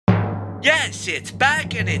Yes, it's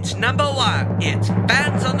back and it's number one. It's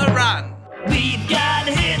Fans on the Run. We've got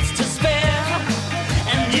hits to spare,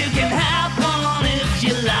 and you can have one if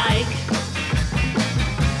you like.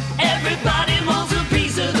 Everybody wants a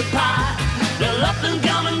piece of the pie. Well, up and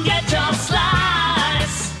come and get your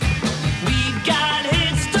slice. We've got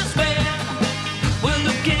hits to spare. We're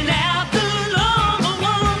looking at the number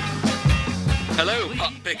one. Hello,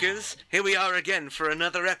 pot pickers. Here we are again for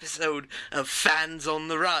another episode of Fans on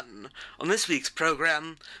the Run. On this week's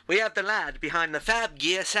programme, we have the lad behind the fab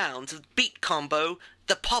gear sounds of Beat Combo,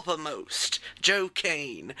 the Poppermost, Joe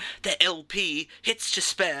Kane. The LP, Hits to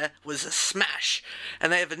Spare, was a smash,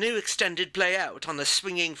 and they have a new extended play out on the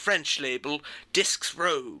swinging French label, Discs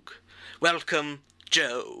Rogue. Welcome,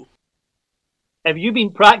 Joe. Have you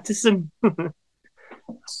been practicing?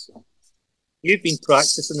 You've been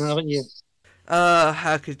practicing, haven't you?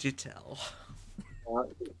 How could you tell?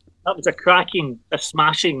 That was a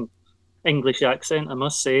smashing English accent, I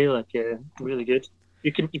must say. Really good.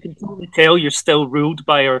 You can totally tell you're still ruled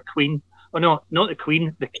by our queen. Oh no, not the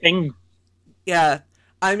queen, the king. Yeah,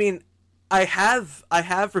 I mean, I have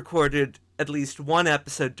recorded at least one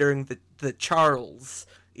episode during the Charles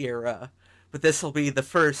era, but this will be the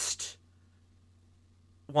first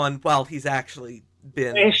one while he's actually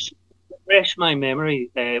been. Refresh my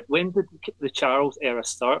memory. When did the Charles era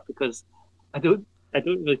start? Because I don't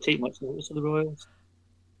really take much notice of the royals.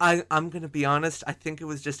 I'm gonna be honest. I think it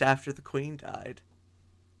was just after the Queen died.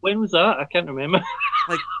 When was that? I can't remember.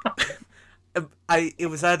 It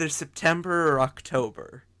was either September or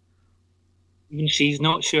October. Even she's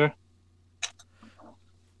not sure.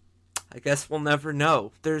 I guess we'll never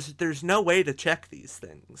know. There's no way to check these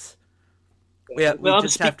things. We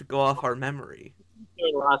just have to go off our memory.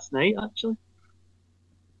 Last night, actually.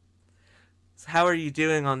 So how are you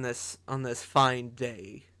doing on this fine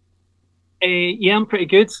day? Yeah, I'm pretty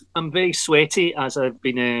good. I'm very sweaty as I've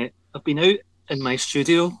been out in my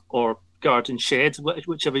studio or garden shed,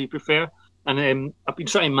 whichever you prefer, and I've been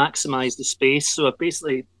trying to maximise the space. So I've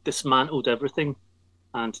basically dismantled everything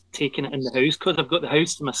and taken it in the house because I've got the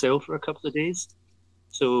house to myself for a couple of days.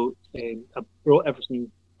 So I brought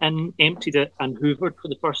everything in, emptied it, and hoovered for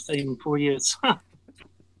the first time in 4 years.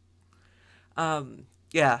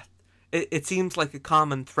 Yeah, it seems like a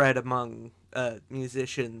common thread among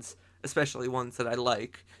musicians, especially ones that I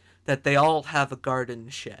like, that they all have a garden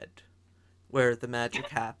shed where the magic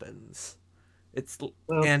happens.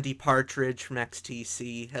 Andy Partridge from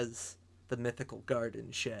XTC has the mythical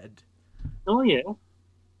garden shed. Oh, yeah.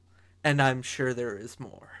 And I'm sure there is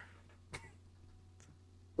more.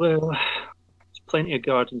 Well, there's plenty of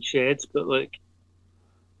garden sheds, but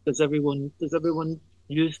does everyone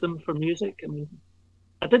use them for music? I mean,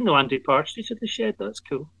 I didn't know Andy Partridge had a shed. That's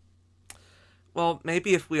cool. Well,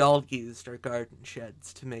 maybe if we all used our garden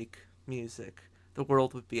sheds to make music, the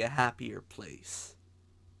world would be a happier place.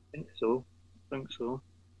 I think so.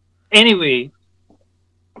 Anyway,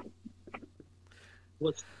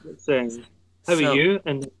 how are you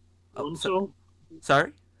in Toronto?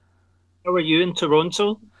 Sorry? How are you in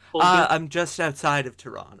Toronto? I'm just outside of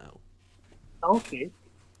Toronto. Okay.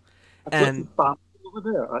 And over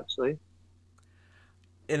there, actually.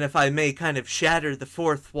 And if I may kind of shatter the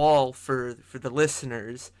fourth wall for the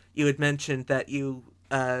listeners, you had mentioned that you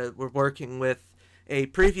were working with a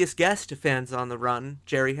previous guest of Fans on the Run,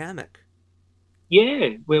 Jerry Hammock.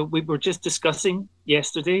 Yeah, well, we were just discussing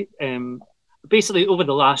yesterday. Basically, over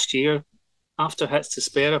the last year, after Hits to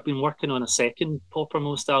Spare, I've been working on a second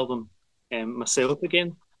Poppermost album myself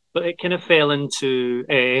again, but it kind of fell into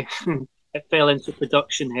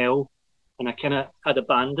production hell, and I kind of had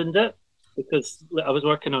abandoned it because I was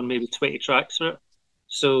working on maybe 20 tracks for it.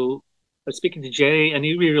 So I was speaking to Jerry, and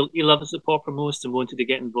he loves the Poppermost and wanted to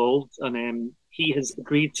get involved, and he has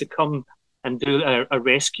agreed to come and do a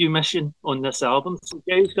rescue mission on this album. So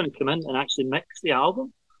Jerry's going to come in and actually mix the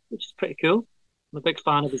album, which is pretty cool. I'm a big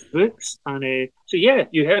fan of his books, and so yeah,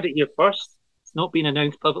 you heard it here first. It's not been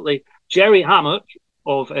announced publicly. Jerry Hammock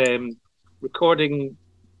of Beatles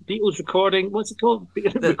recording. What's it called?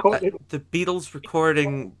 The Beatles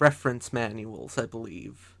recording reference manuals, I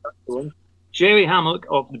believe. Jerry Hammock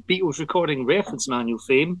of the Beatles recording reference manual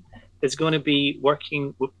fame is going to be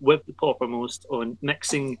working with the Poppermost on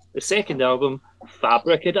mixing the second album,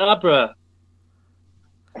 Fabricadabra.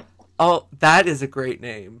 Oh, that is a great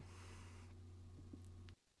name.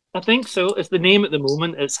 I think so. It's the name at the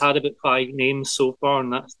moment. It's had about 5 names so far,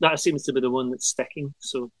 and that seems to be the one that's sticking.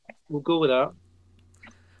 So we'll go with that.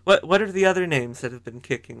 What are the other names that have been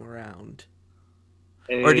kicking around?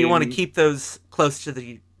 Or do you want to keep those close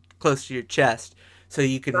to your chest so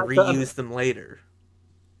you can reuse them later?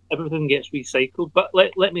 everything gets recycled. But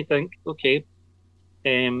let me think. Okay,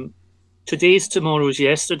 today's tomorrow's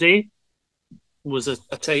yesterday was a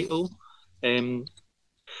title. Um,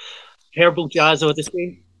 Herbal Jazz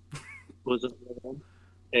Odyssey was another one.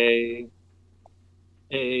 Uh,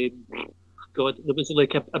 God, there was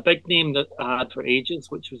like a big name that I had for ages,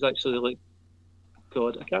 which was actually like,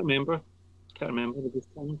 God, I can't remember. Can't remember these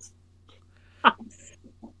things.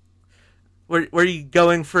 Were you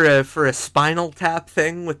going for a Spinal Tap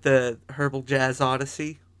thing with the Herbal Jazz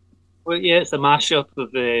Odyssey? Well, yeah, it's a mashup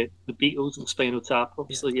of the Beatles and Spinal Tap.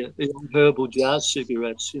 Obviously, yeah, the herbal jazz should be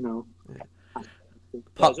rich, you know. The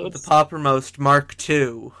Poppermost Mark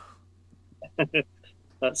II.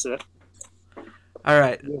 That's it. All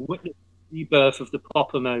right. The rebirth of the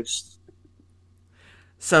Popper Mouse.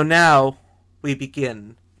 So now we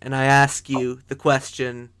begin, and I ask you the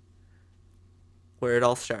question where it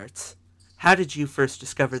all starts. How did you first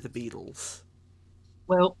discover the Beatles?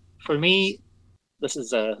 Well, for me, this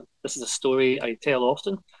is a story I tell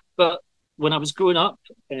often. But when I was growing up,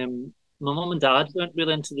 my mum and dad weren't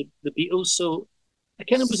really into the Beatles, so I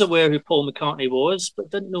kind of was aware who Paul McCartney was, but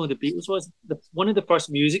didn't know who the Beatles was. One of the first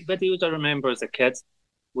music videos I remember as a kid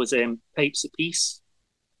was "Pipes of Peace,"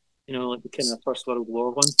 you know, like the kind of First World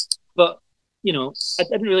War one. But you know, I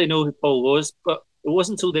didn't really know who Paul was. But it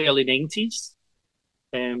wasn't until the early '90s.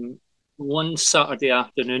 One Saturday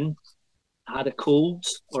afternoon, I had a cold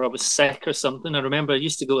or I was sick or something. I remember I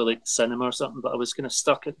used to go to like the cinema or something, but I was kind of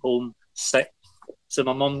stuck at home sick. So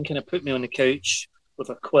my mum kind of put me on the couch with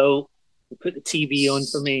a quilt, and put the TV on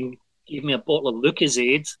for me, and gave me a bottle of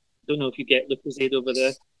Lucozade. I don't know if you get Lucozade over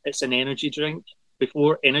there. It's an energy drink.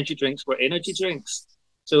 Before energy drinks were energy drinks.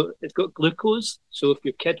 So it's got glucose. So if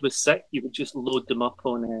your kid was sick, you would just load them up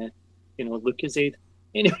on, Lucozade.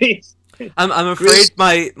 Anyway. I'm afraid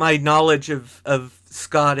my knowledge of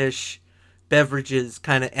Scottish beverages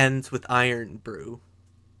kind of ends with Iron Brew.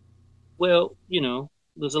 Well, you know,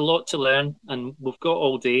 there's a lot to learn, and we've got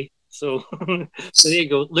all day. So, so there you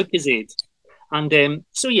go, Lucozade. And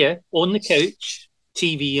so yeah, on the couch,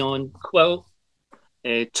 TV on, quilt.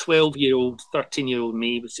 12-year-old, 13-year-old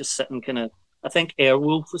me was just sitting kind of. I think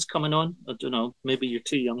Airwolf was coming on. I don't know. Maybe you're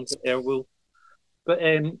too young for Airwolf. But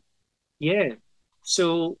yeah.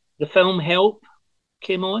 So the film Help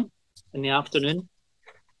came on in the afternoon,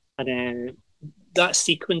 and that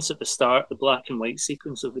sequence at the start, the black and white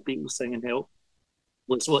sequence of the Beatles singing Help,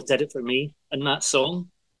 was what did it for me. And that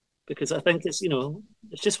song, because I think it's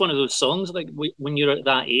it's just one of those songs like when you're at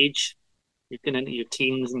that age, you're getting into your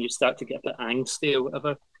teens and you start to get a bit angsty or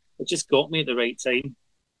whatever. It just got me at the right time.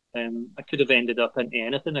 I could have ended up into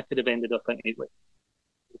anything. I could have ended up into like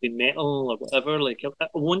metal or whatever. Like I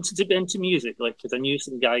wanted to be into music, like because I knew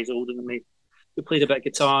some guys older than me who played a bit of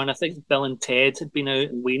guitar, and I think Bill and Ted had been out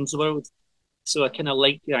in Wayne's World, so I kind of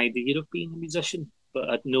liked the idea of being a musician, but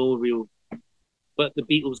I had no real. But the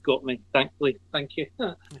Beatles got me, thankfully. Thank you,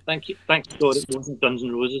 thank you, thank God it wasn't Guns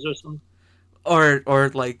N' Roses or something.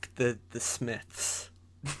 Or like the Smiths.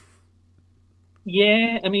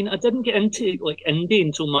 Yeah, I mean, I didn't get into like indie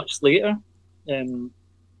until much later,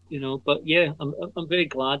 But yeah, I'm very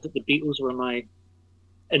glad that the Beatles were my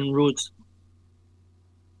inroads.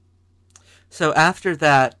 So after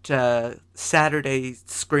that Saturday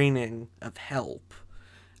screening of Help,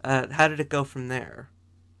 how did it go from there?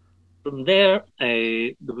 From there,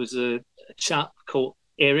 there was a chap called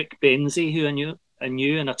Eric Benzie who I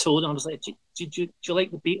knew, and I told him, I was like, do you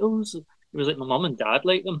like the Beatles? He was like, my mum and dad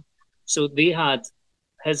like them. So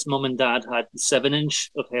his mum and dad had the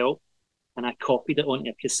 7-inch of Help, and I copied it onto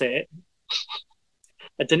a cassette.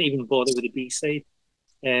 I didn't even bother with the B-side.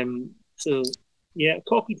 So yeah, I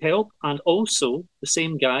copied Help, and also the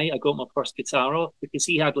same guy I got my first guitar off because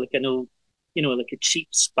he had like an old, like a cheap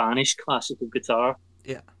Spanish classical guitar.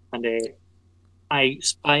 Yeah. And I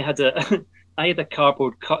had a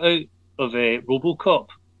cardboard cutout of RoboCop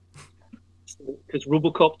because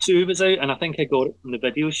RoboCop 2 was out, and I think I got it from the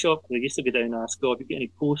video shop. They used to go down and ask, "Oh, have you got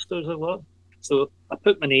any posters or what?" So I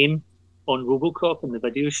put my name on RoboCop in the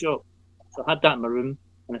video shop. So I had that in my room,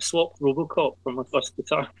 and I swapped RoboCop for my first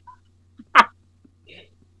guitar.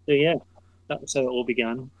 So yeah, that was how it all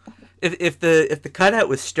began. If the cutout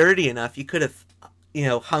was sturdy enough, you could have,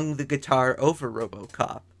 hung the guitar over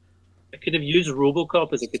RoboCop. I could have used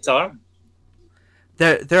RoboCop as a guitar.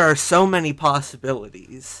 There are so many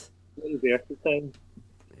possibilities. Very versatile.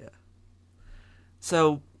 Yeah.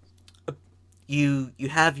 So, you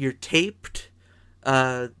have your taped,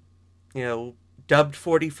 dubbed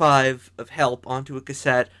 45 of Help onto a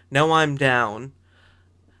cassette. No, I'm Down.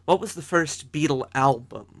 What was the first Beatle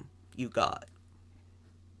album you got?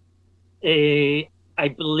 I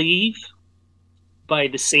believe by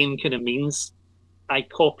the same kind of means, I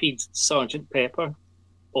copied Sergeant Pepper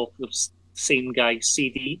off the same guy's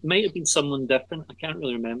CD. It might have been someone different. I can't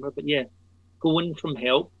really remember, but yeah, going from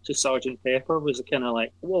Help to Sergeant Pepper was kind of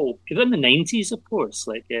like, whoa. Because in the 90s, of course,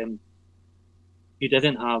 like you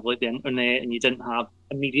didn't have like the internet and you didn't have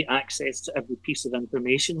immediate access to every piece of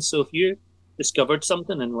information. So if you discovered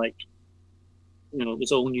something and like, you know, it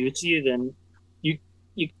was all new to you, then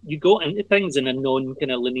you got into things in a non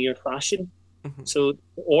kind of linear fashion. Mhm. So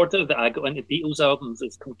the order that I got into Beatles albums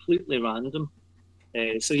is completely random.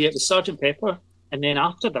 So yeah, it was Sergeant Pepper, and then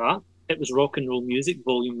after that, it was Rock and Roll Music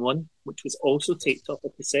Volume 1, which was also taped off a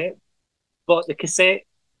cassette. But the cassette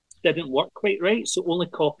didn't work quite right, so only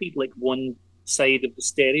copied like one side of the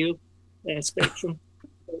stereo spectrum.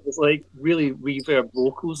 It was like really reverb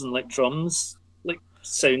vocals and like drums, like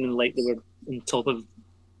sounding like they were on top of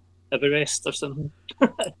Everest or something.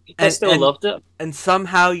 I still loved it. And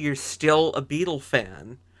somehow you're still a Beatle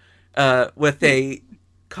fan with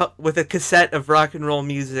a cassette of Rock and Roll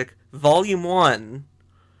Music Volume 1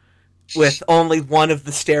 with only one of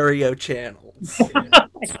the stereo channels.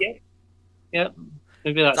 Yeah.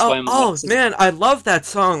 Maybe that's why I'm man, I love that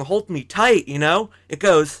song, Hold Me Tight, you know? It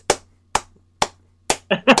goes...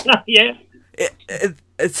 Yeah.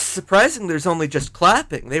 It's surprising there's only just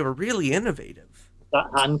clapping. They were really innovative. That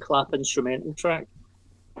hand clap instrumental track.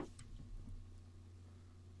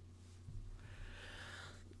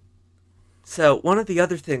 So one of the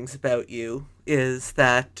other things about you is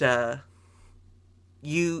that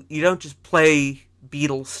you don't just play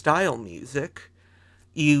Beatles style music.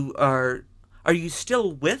 You are you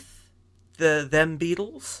still with them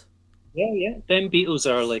Beatles? Yeah. Them Beatles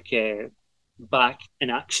are like back in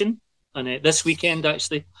action, and this weekend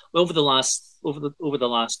actually, over the last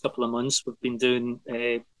couple of months, we've been doing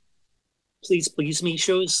Please Please Me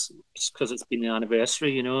shows because it's been the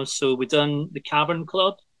anniversary, you know. So we done the Cavern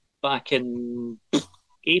Club back in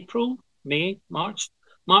April, May, March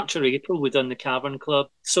or April. We done the Cavern Club,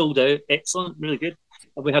 sold out, excellent, really good.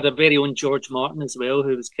 And we had our very own George Martin as well,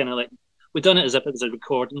 who was kind of like, we done it as if it was a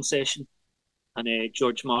recording session. And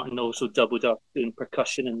George Martin also doubled up doing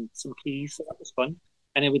percussion and some keys, so that was fun.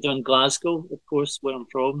 And then we done Glasgow, of course, where I'm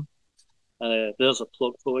from. There's a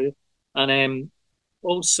plug for you. And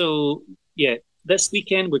also, yeah, this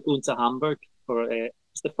weekend we're going to Hamburg for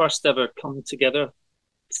it's the first ever Come Together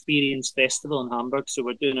Experience Festival in Hamburg. So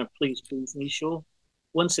we're doing our Please Please Me show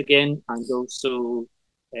once again, and also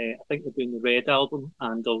I think we're doing the Red album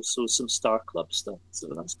and also some Star Club stuff. So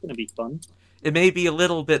that's going to be fun. It may be a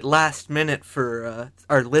little bit last minute for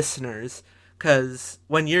our listeners, because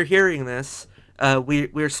when you're hearing this,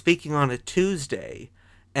 we're speaking on a Tuesday,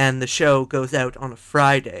 and the show goes out on a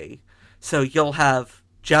Friday, so you'll have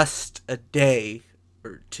just a day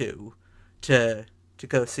or two to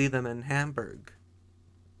go see them in Hamburg.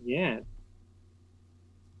 Yeah.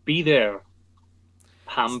 Be there.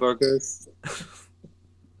 Hamburgers.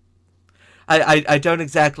 I don't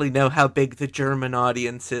exactly know how big the German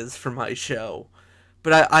audience is for my show,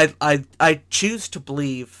 but I choose to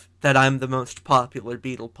believe that I'm the most popular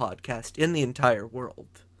Beatle podcast in the entire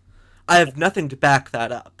world. I have nothing to back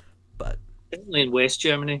that up, but... Definitely in West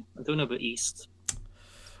Germany. I don't know about East.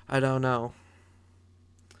 I don't know.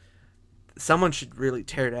 Someone should really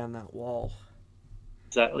tear down that wall.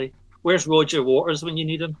 Exactly. Where's Roger Waters when you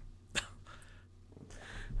need him?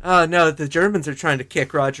 Oh, no, the Germans are trying to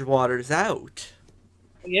kick Roger Waters out.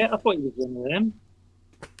 Yeah, I thought he was one of them.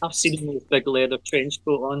 I've seen him with his big leather trench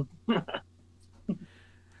coat on.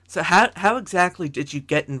 So how exactly did you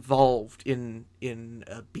get involved in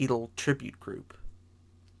a Beatle tribute group?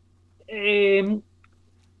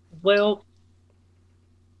 Well,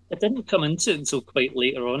 I didn't come into it until quite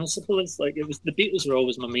later on, I suppose. Like, it was the Beatles were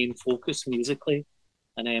always my main focus musically,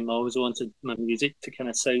 and I always wanted my music to kind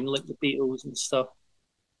of sound like the Beatles and stuff.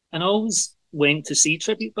 And I always went to see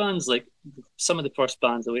tribute bands. Like, some of the first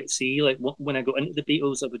bands I went to see, like when I got into the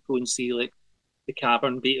Beatles, I would go and see like the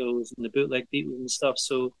Cavern Beatles and the Bootleg Beatles and stuff.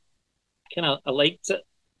 So I liked it,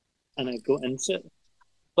 and I got into it.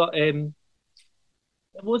 But it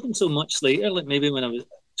wasn't so much later, like maybe when I was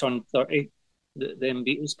turned 30, that them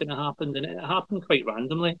Beatles kind of happened, and it happened quite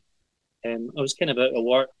randomly. I was kind of out of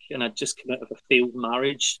work, and I'd just come out of a failed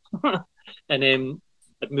marriage, and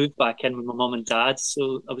I'd moved back in with my mum and dad,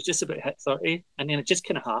 so I was just about to hit 30, and then it just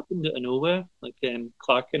kind of happened out of nowhere. Like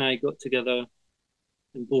Clark and I got together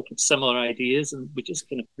and both had similar ideas, and we just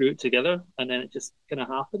kind of threw it together, and then it just kind of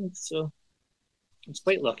happened. So I was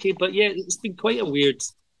quite lucky. But yeah, it's been quite a weird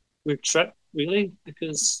trip, really,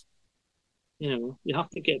 because you have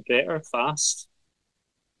to get better fast,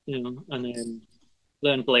 and then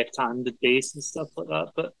learn left-handed bass and stuff like that.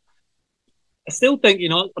 But I still think,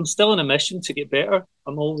 I'm still on a mission to get better.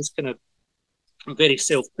 I'm very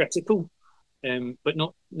self-critical, but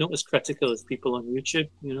not as critical as people on YouTube.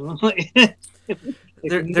 Like when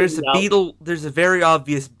you get There's a very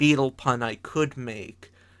obvious Beatle pun I could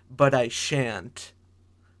make, but I shan't.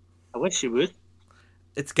 I wish you would.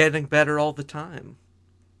 It's getting better all the time.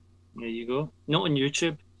 There you go. Not on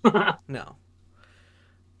YouTube. No.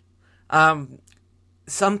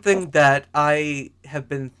 Something that I have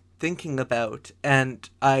been thinking about, and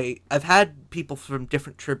I've had people from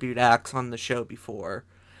different tribute acts on the show before,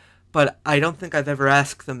 but I don't think I've ever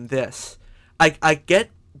asked them this. I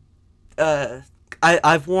get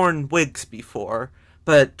I've worn wigs before,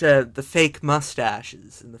 but the fake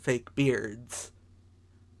mustaches and the fake beards,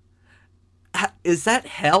 is that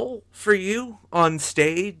hell for you on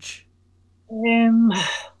stage? Um,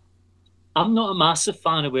 I'm not a massive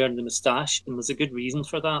fan of wearing the moustache, and there's a good reason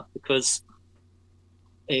for that because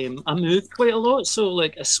I move quite a lot. So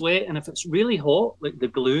like I sweat, and if it's really hot, like the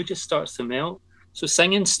glue just starts to melt. So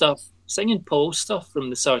singing Paul stuff from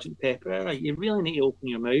the Sergeant Pepper era, you really need to open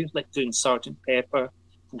your mouth, like doing Sergeant Pepper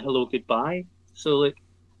and Hello Goodbye. So like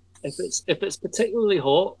if it's particularly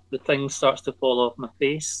hot, the thing starts to fall off my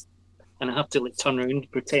face, and I have to like turn around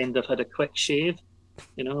and pretend I've had a quick shave,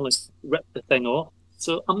 like rip the thing off.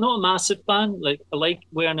 So I'm not a massive fan. Like I like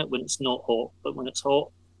wearing it when it's not hot, but when it's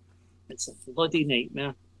hot, it's a bloody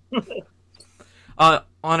nightmare.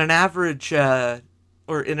 On an average,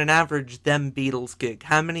 or in an average Them Beatles gig,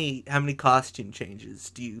 how many costume changes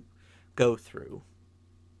do you go through?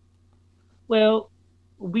 Well,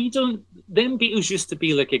 we don't. Them Beatles used to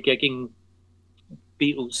be like a gigging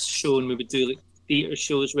Beatles show, and we would do like theatre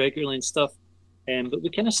shows regularly and stuff. But we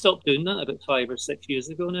kind of stopped doing that about 5 or 6 years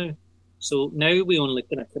ago now. So now we only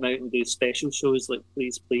kind of come out and do special shows like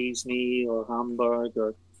Please Please Me or Hamburg,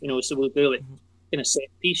 or so we'll do like kind of set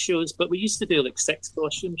piece shows. But we used to do like 6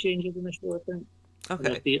 costume changes in the show, I think. Okay.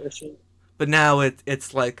 In a theatre show. But now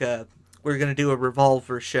it's like we're gonna do a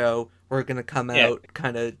Revolver show. We're gonna come out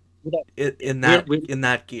kind of in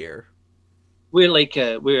that gear. We're like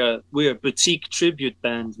we're a boutique tribute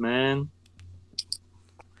band, man.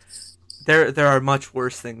 There are much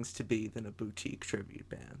worse things to be than a boutique tribute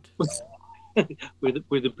band.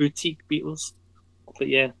 we're the boutique Beatles, but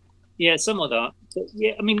yeah, some of that. But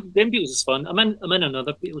yeah, I mean, them Beatles is fun. I'm in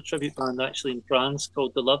another Beatles tribute band actually in France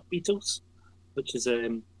called the Love Beatles, which is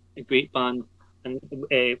a great band, and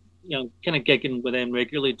kind of gigging with them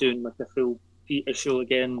regularly, doing like a full theatre show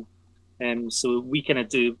again. So we kind of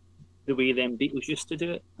do the way them Beatles used to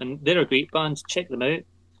do it, and they're a great band. Check them out,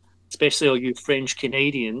 especially all you French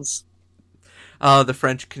Canadians. Oh, the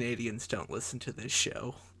French Canadians don't listen to this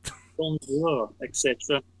show. Bonjour,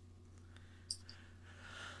 etc.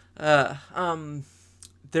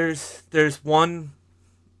 There's one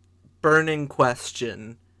burning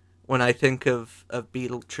question when I think of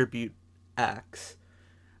Beatle tribute acts.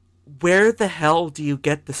 Where the hell do you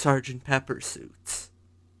get the Sgt. Pepper suits?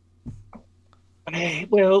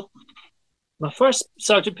 Well, my first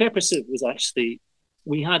Sgt. Pepper suit was actually,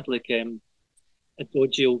 we had like a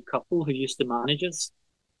dodgy old couple who used to manage us,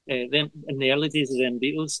 them in the early days of them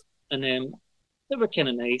Beatles, and they were kind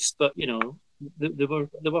of nice, but they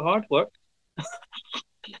were hard work.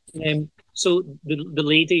 So the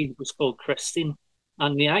lady was called Christine,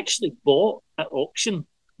 and they actually bought at auction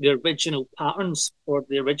the original patterns for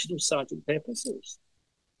the original Sgt. Pepper suits.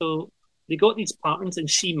 So they got these patterns, and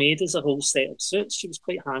she made us a whole set of suits. She was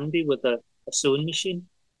quite handy with a sewing machine,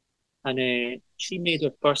 and she made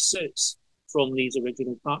her first suits from these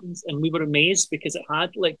original patterns, and we were amazed because it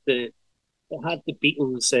had the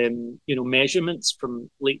Beatles measurements from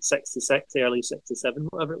late '66, early '67,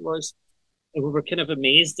 whatever it was, and we were kind of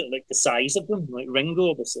amazed at like the size of them. Like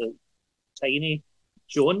Ringo was tiny,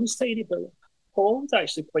 John was tiny, but Paul was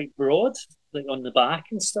actually quite broad, like on the back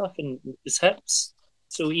and stuff, and his hips.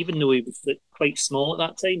 So even though he was quite small at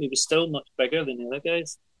that time, he was still much bigger than the other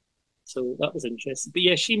guys. So that was interesting. But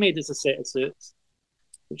yeah, she made us a set of suits,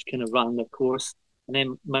 which kind of ran their course. And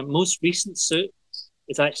then my most recent suit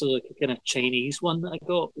is actually like a kind of Chinese one that I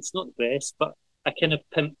got. It's not the best, but I kind of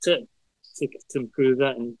pimped it to improve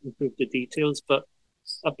it and improve the details. But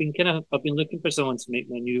I've been looking for someone to make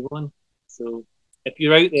my new one. So if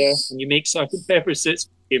you're out there and you make Sgt. Pepper suits,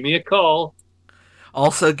 give me a call.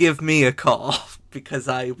 Also give me a call, because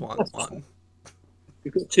I want one.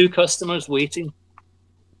 We've got 2 customers waiting.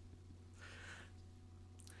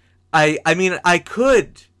 I mean, I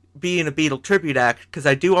could be in a Beatle tribute act, because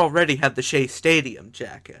I do already have the Shea Stadium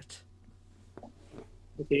jacket.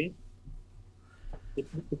 Okay. The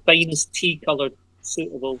finest tea-coloured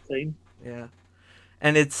suit of all time. Yeah.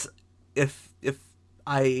 And it's, if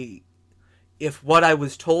if what I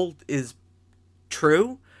was told is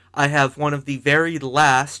true, I have one of the very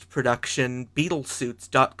last production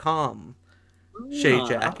BeetleSuits.com shade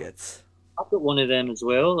jackets. I've got one of them as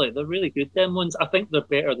well. Like, they're really good, them ones. I think they're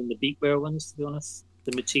better than the Beatwear ones, to be honest.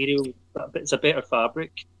 The material, it's a better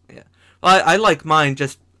fabric. Yeah. Well, I like mine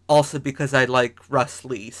just also because I like Russ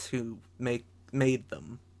Lease, who made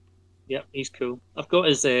them. Yep, he's cool. I've got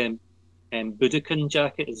his Budokan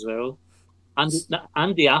jacket as well. And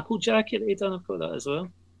the Apple jacket that he done, I've got that as well.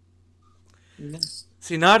 Yeah.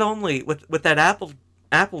 See, not only with that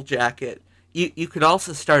Apple jacket, you could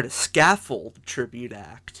also start a scaffold tribute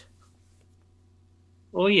act.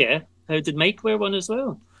 Oh yeah, how did Mike wear one as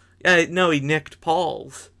well? No, he nicked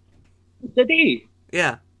Paul's. Did he?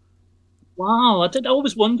 Yeah. Wow, I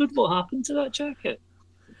always wondered what happened to that jacket.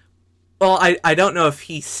 Well, I don't know if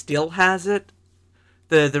he still has it.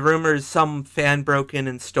 The rumor is some fan broke in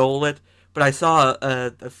and stole it, but I saw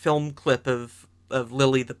a film clip of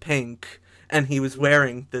Lily the Pink, and he was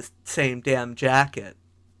wearing the same damn jacket.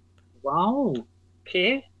 Wow.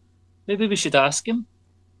 Okay. Maybe we should ask him.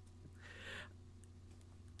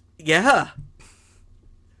 Yeah.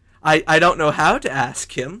 I don't know how to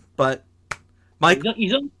ask him, but Mike,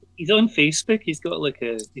 He's on Facebook. He's got like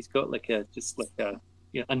a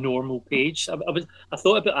a normal page. I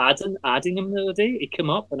thought about adding him the other day. He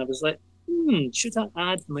came up and I was like, should I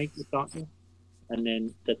add Mike McCartney? And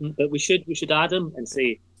then didn't. But we should add him and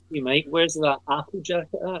say, hey Mike, where's that Apple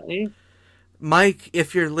jacket at, eh? Mike,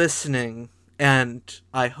 if you're listening, and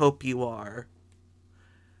I hope you are,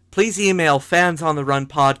 please email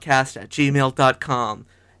fansontherunpodcast@gmail.com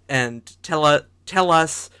and tell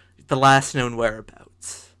us the last known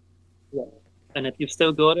whereabouts. Yeah. And if you've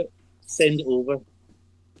still got it, send it over.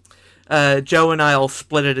 Joe and I'll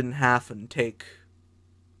split it in half and take.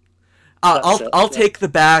 I'll take the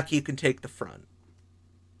back. You can take the front.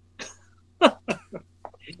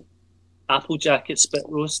 Apple jacket spit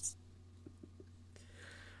roast.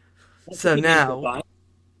 So now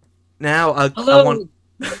Hello, I want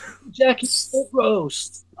jacket spit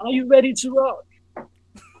roast. Are you ready to rock?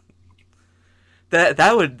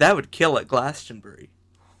 that would kill at Glastonbury.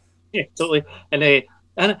 Yeah, totally. And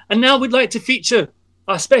now we'd like to feature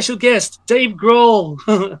our special guest, Dave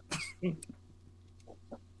Grohl.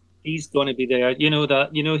 He's going to be there. You know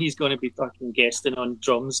that. You know he's going to be fucking guesting on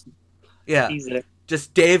drums. Yeah. He's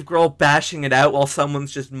just Dave Grohl bashing it out while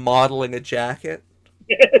someone's just modeling a jacket.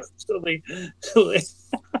 Yes, totally.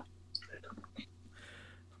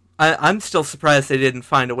 I'm still surprised they didn't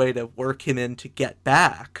find a way to work him in to Get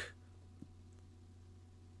Back.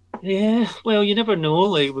 Yeah, well, you never know.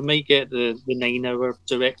 Like, we might get the 9-hour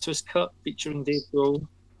director's cut featuring Dave Grohl.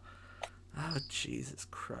 Oh, Jesus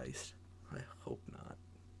Christ. I hope not.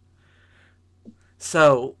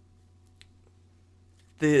 So,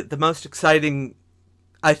 the most exciting...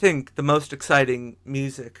 I think the most exciting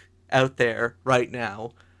music out there right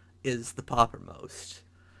now is the Poppermost.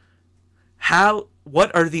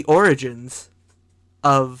 What are the origins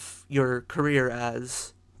of your career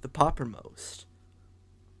as the Poppermost?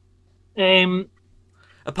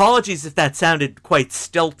 Apologies if that sounded quite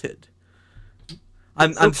stilted.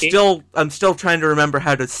 I'm still trying to remember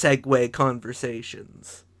how to segue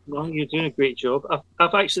conversations. Well, you're doing a great job.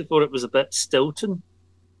 I've actually thought it was a bit stilton.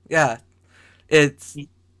 Yeah, it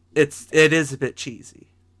is a bit cheesy.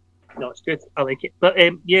 No, it's good. I like it. But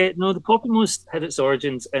the Poppermost had its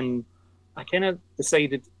origins, and I kind of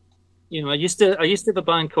decided, I used to have a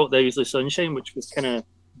band called the Owsley Sunshine, which was kind of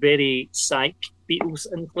very psych Beatles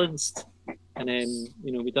influenced, and then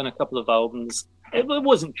we done a couple of albums. It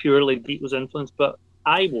wasn't purely Beatles influenced, but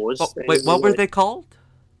I was. Wait, what were they called?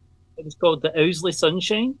 It was called the Owsley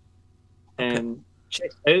Sunshine. Okay.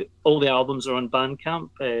 Check it out. All the albums are on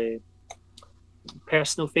Bandcamp.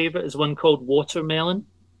 Personal favourite is one called Watermelon.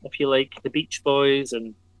 If you like the Beach Boys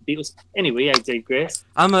and Beatles. Anyway, I digress.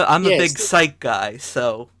 I'm a big psych guy,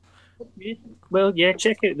 so. Well, yeah,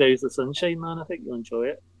 check out the Owsley Sunshine, man. I think you'll enjoy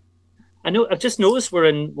it. I've just noticed we're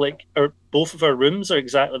in both of our rooms are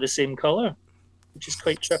exactly the same colour, which is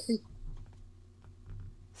quite trippy.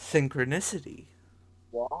 Synchronicity.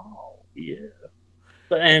 Wow. Yeah.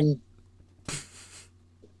 But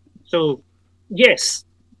so yes,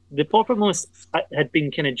 the Poppermost had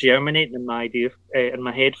been kind of germinating in my idea in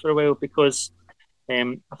my head for a while because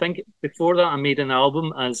I think before that I made an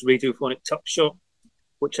album as Radiophonic Tuck Shop,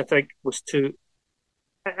 which I think was too.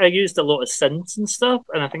 I used a lot of synths and stuff,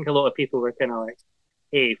 and I think a lot of people were kind of like,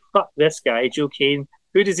 "Hey, fuck this guy, Joe Kane.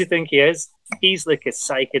 Who does he think he is? He's like a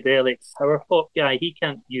psychedelic power pop guy. He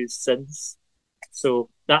can't use synths."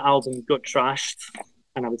 So that album got trashed,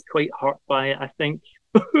 and I was quite hurt by it, I think.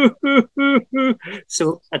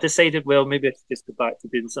 So I decided, well, maybe I should just go back to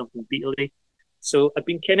doing something Beatley. So I've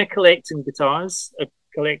been kind of collecting guitars. I've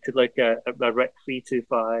collected like a Rick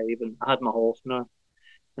 325, and I had my Hofner,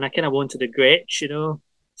 and I kind of wanted a Gretsch, you know.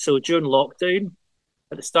 So during lockdown,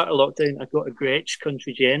 at the start of lockdown, I got a Gretsch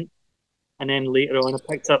Country Gent, and then later on, I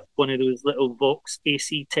picked up one of those little Vox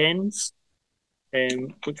AC10s,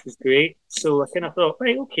 which was great. So I kind of thought,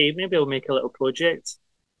 right, okay, maybe I'll make a little project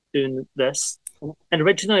doing this. And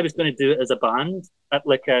originally, I was going to do it as a band, at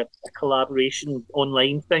like a collaboration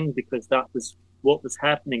online thing, because that was what was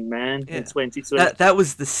happening, man, in 2020. That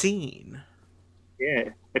was the scene. Yeah,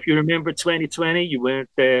 if you remember 2020, you weren't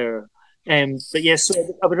there. But yeah, so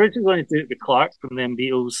I was originally going to do it with Clark from them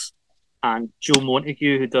Beatles and Joe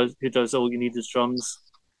Montague, who does All You Need Is Drums,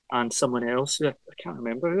 and someone else who I can't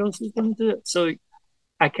remember who else was going to do it. So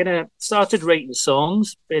I kind of started writing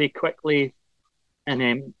songs very quickly,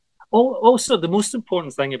 and also the most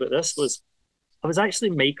important thing about this was I was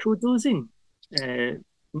actually microdosing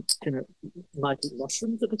kind of magic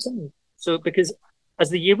mushrooms at the time. So because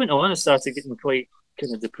as the year went on, I started getting quite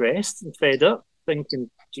kind of depressed and fed up, thinking,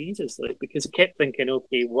 Jesus, like, because I kept thinking,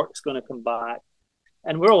 okay, work's going to come back,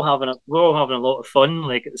 and we're all having a lot of fun,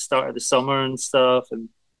 like at the start of the summer and stuff, and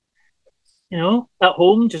you know, at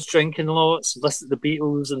home just drinking lots, listening to the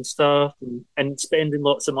Beatles and stuff, and spending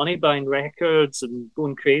lots of money buying records and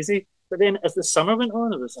going crazy. But then as the summer went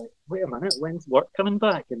on, it was like, wait a minute, when's work coming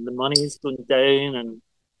back? And the money's going down, and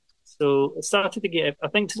so it started to get, I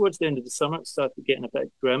think towards the end of the summer, it started getting a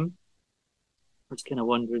bit grim. I was kind of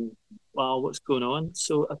wondering, wow, what's going on?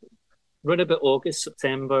 So around about August,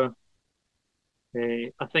 September,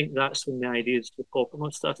 I think that's when the ideas for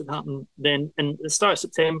Poppermore started happening. Then in the start of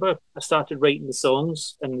September, I started writing the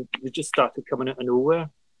songs, and they just started coming out of nowhere.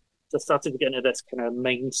 So I started to get into this kind of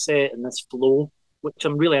mindset and this flow, which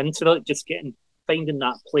I'm really into, like just finding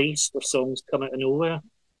that place where songs come out of nowhere.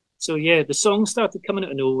 So yeah, the songs started coming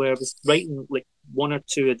out of nowhere. I was writing like one or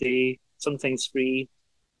two a day, sometimes three.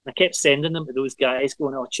 And I kept sending them to those guys,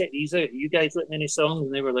 going, "Oh, check these out. Are you guys written any songs?"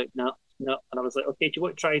 And they were like, "No, no." And I was like, "Okay, do you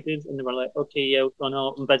want to try this?" And they were like, "Okay, yeah, oh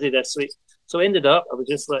no, I'm busy this week." So I ended up, I was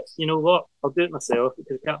just like, you know what? I'll do it myself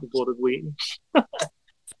because I can't be bothered waiting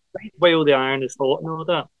while the iron is hot and all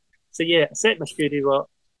that. So yeah, I set my studio up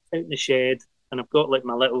out in the shed, and I've got like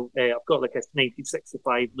my little, I've got like a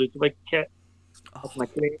 1965 Ludwig kit of my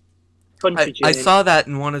great country. I saw that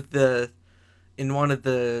in one of the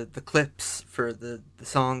clips for the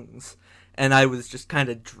songs, and I was just kind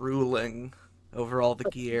of drooling over all the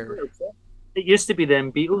gear. It used to be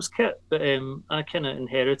them Beatles kit, but I kind of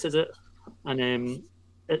inherited it, and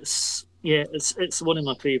it's one of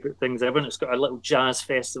my favourite things ever. And it's got a little jazz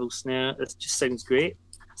festival snare. It just sounds great.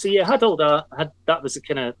 So yeah, I had all that. That was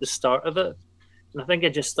the start of it, and I think I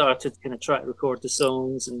just started kind of trying to record the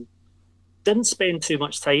songs and didn't spend too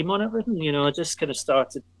much time on everything. You know, I just kind of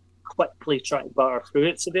started quickly trying to batter through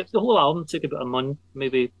it. So the whole album took about a month,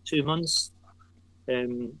 maybe 2 months,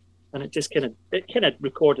 and it just kind of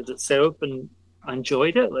recorded itself, and I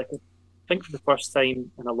enjoyed it. Like I think for the first time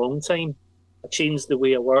in a long time, I changed the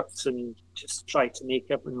way I worked and just tried to make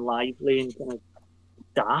everything lively and kind of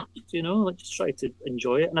daft. You know, like just try to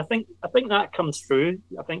enjoy it. And I think that comes through.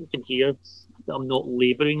 I think you can hear that I'm not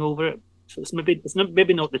labouring over it. So it's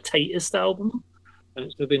maybe not the tightest album, and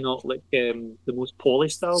it's maybe not like the most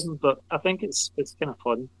polished album, but I think it's kind of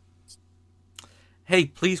fun. Hey,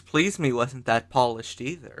 Please Please Me wasn't that polished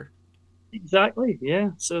either. Exactly,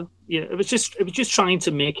 yeah. So yeah, it was just trying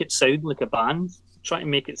to make it sound like a band, trying to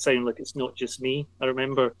make it sound like it's not just me. I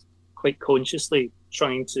remember quite consciously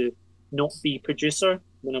trying to not be producer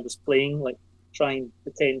when I was playing, like try and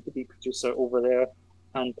pretend to be producer over there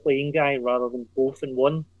and playing guy rather than both in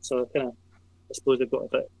one. So I suppose I got a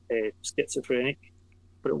bit schizophrenic,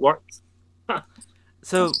 but it worked.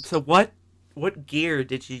 So what gear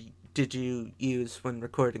did you use when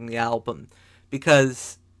recording the album?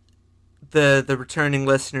 Because the returning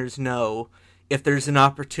listeners know, if there's an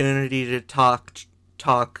opportunity to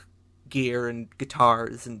talk gear and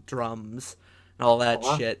guitars and drums and all that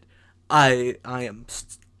shit, I am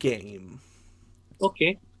game.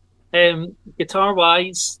 Okay. Guitar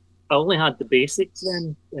wise, I only had the basics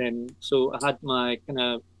then. So I had my kind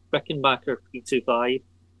of Rickenbacker 325,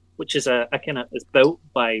 which is it's built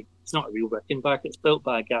by, it's not a real Rickenbacker, it's built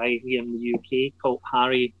by a guy here in the UK called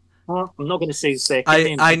Harry. I'm not going to say his second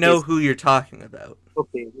name. I know who you're talking about.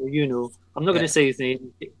 Okay, well, you know. I'm not going to say his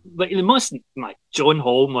name. Like, John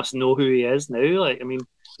Hall must know who he is now. Like, I mean,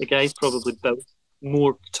 the guy's probably built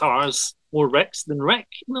more guitars, more Ricks than Rick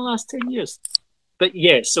in the last 10 years. But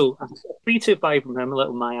yeah, so 325 from him, a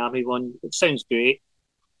little Miami one. It sounds great.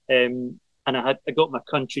 and I got my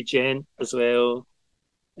Country Gent as well,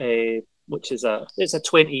 which is it's a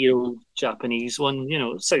 20-year-old Japanese one. You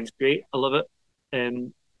know, it sounds great. I love it.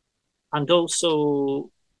 And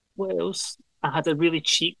also, what else? I had a really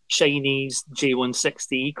cheap Chinese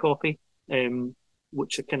J160E copy,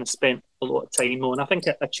 which I kind of spent a lot of time on. I think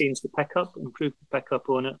I changed the pickup, improved the pickup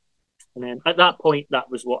on it. And then at that point,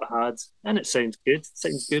 that was what I had. And it sounds good. It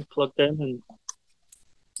sounds good plugged in. And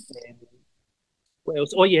what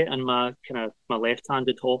else? Oh, yeah, and my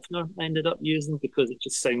left-handed Hofner I ended up using because it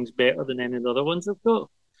just sounds better than any of the other ones I've got.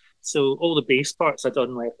 So all the bass parts I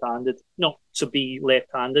done left-handed, not to be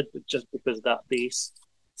left-handed, but just because that bass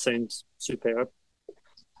sounds superb.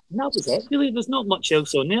 And that was it. Really, there's not much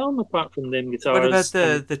else on the album apart from them guitars. What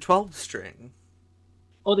about the 12-string?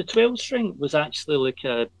 Oh, the 12-string was actually like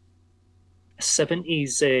a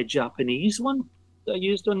 70s Japanese one that I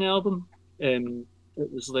used on the album. It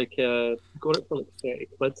was like I got it for like 30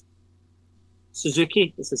 quid.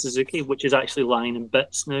 Suzuki, it's a Suzuki, which is actually lying in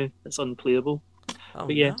bits now. It's unplayable. Oh,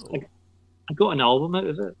 but yeah, no. I got an album out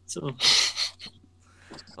of it. So,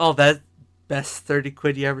 oh, that best 30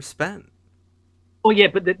 quid you ever spent. oh yeah,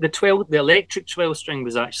 but the electric 12-string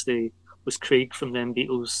was Craig from them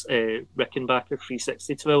Beatles, Rickenbacker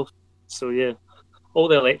 36012. So yeah, all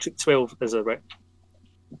the electric 12 is a Rick.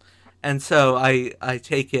 And so I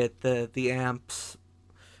take it the amps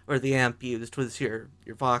or the amp used was your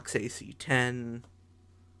Vox AC10.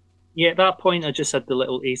 Yeah, at that point I just had the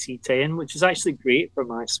little AC10, which is actually great for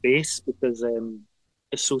my space because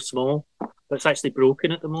it's so small. But it's actually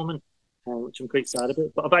broken at the moment, which I'm quite sad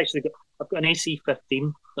about. But I've got an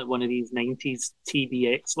AC15, like one of these 90s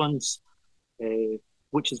TBX ones,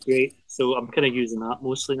 which is great. So I'm kind of using that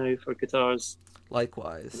mostly now for guitars.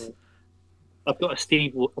 Likewise. I've got a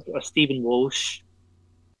Stephen Walsh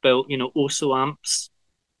built, Oso amps.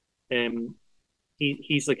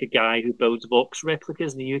 He's like a guy who builds Vox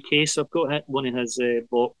replicas in the UK. So I've got one of his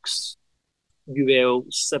Vox UL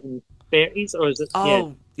 730s, or is it?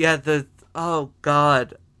 Oh yeah, oh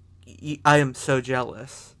god, I am so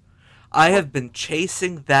jealous. I have been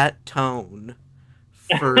chasing that tone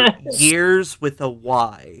for years with a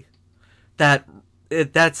Y.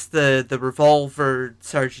 That's the Revolver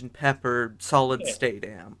Sgt. Pepper solid state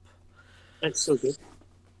amp. It's so good.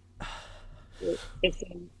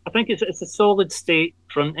 I think it's a solid state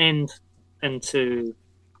front end into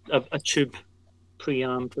a tube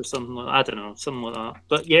preamp or something like that. I don't know, something like that.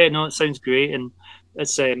 But yeah, no, it sounds great, and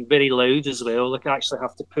it's very loud as well. Like I actually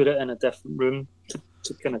have to put it in a different room to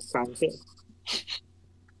kind of crank it.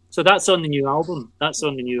 So that's on the new album. A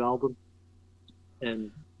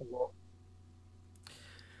lot.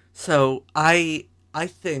 So I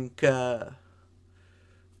think I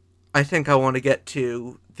want to get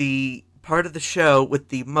to the part of the show with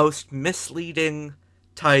the most misleading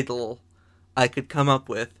title I could come up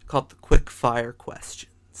with, called the quick fire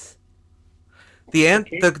questions.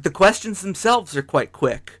 The questions themselves are quite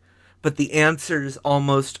quick, but the answers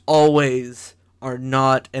almost always are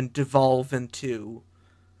not and devolve into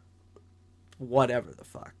whatever the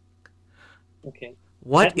fuck. Okay.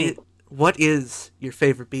 What is your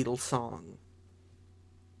favorite Beatles song?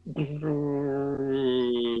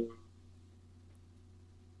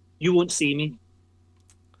 You Won't See Me.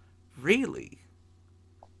 Really?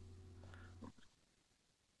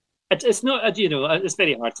 It's not, it's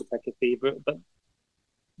very hard to pick a favourite, but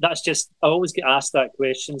that's just, I always get asked that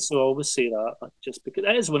question, so I always say that, just because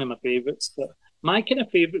it is one of my favourites. But my kind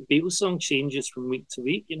of favourite Beatles song changes from week to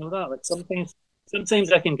week, you know that? Like sometimes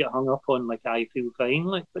I can get hung up on, like, I Feel Fine,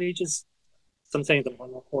 like, for ages. Sometimes I'm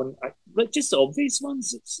hung up on, like, just obvious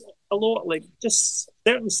ones. It's a lot, like, just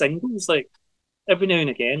certain singles, like, every now and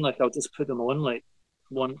again, like, I'll just put them on, like,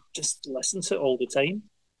 just listen to it all the time.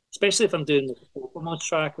 Especially if I'm doing like a Pokemon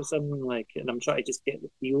track or something, like, and I'm trying to just get the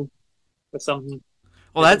feel for something.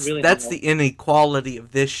 Well, that's the inequality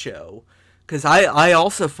of this show, because I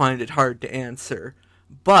also find it hard to answer,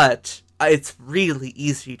 but it's really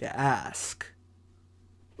easy to ask.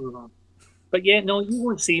 Mm-hmm. But yeah, no, You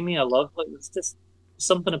Won't See Me. I love, like, it's just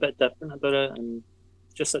something a bit different about it, and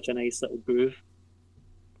just such a nice little groove.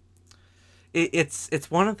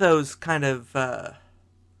 It's one of those kind of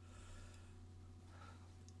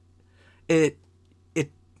it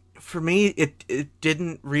for me it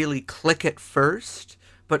didn't really click at first,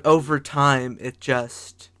 but over time it's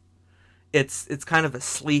kind of a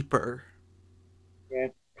sleeper. Yeah.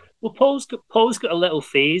 Well, Paul's got a little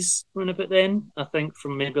phase run a bit then, I think,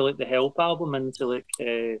 from maybe like the Help album into like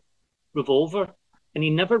Revolver, and he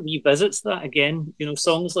never revisits that again. You know,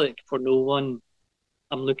 songs like For No One,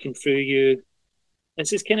 I'm Looking Through You.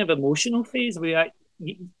 It's this kind of emotional phase where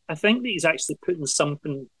I think that he's actually putting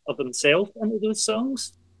something of himself into those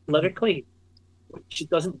songs lyrically, which he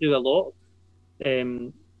doesn't do a lot.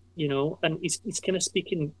 Um, and he's kind of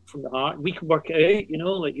speaking from the heart. We can work it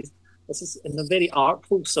out, like this is in the very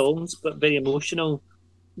artful songs, but very emotionally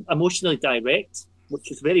direct,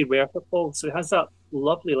 which is very rare for Paul. So he has that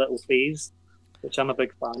lovely little phase, which I'm a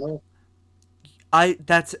big fan of.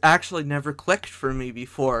 That's actually never clicked for me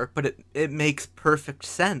before, but it makes perfect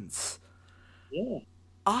sense. Yeah.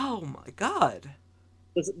 Oh my god.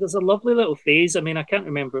 There's a lovely little phase. I mean, I can't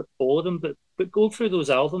remember all of them, but go through those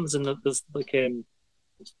albums and there's like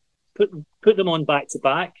put them on back to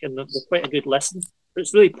back, and they're quite a good listen. But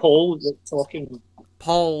it's really Paul talking.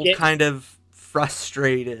 Paul kind of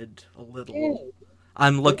frustrated a little. Yeah.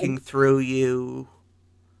 I'm looking through you.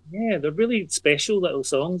 Yeah, they're really special little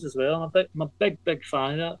songs as well. I'm a big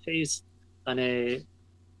fan of that phase, and it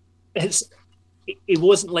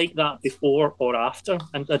wasn't like that before or after,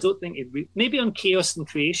 and I don't think maybe on Chaos and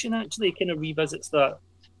Creation actually he kind of revisits that.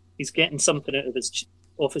 He's getting something out of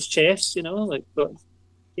his chest, but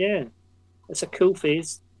yeah, it's a cool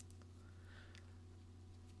phase.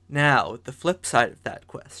 Now, the flip side of that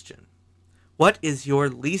question. What is your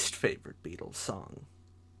least favorite Beatles song?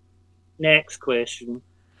 Next question.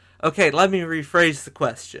 Okay, let me rephrase the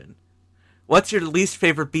question. What's your least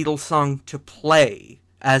favorite Beatles song to play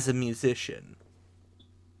as a musician?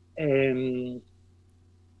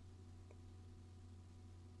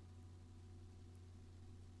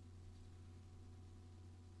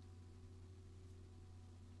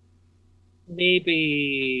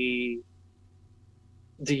 Maybe.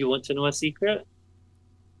 Do you want to know a secret?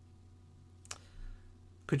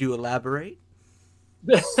 Could you elaborate?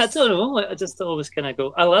 I don't know. I just always kind of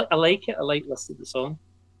go. I like it. I like listening to the song.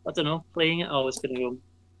 I don't know. Playing it, I always kind of go.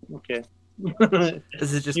 Okay.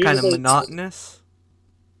 Is it just kind of monotonous?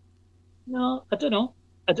 No, I don't know.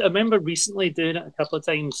 I remember recently doing it a couple of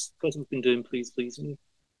times because we've been doing Please Please Me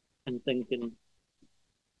and thinking,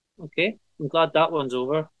 okay, I'm glad that one's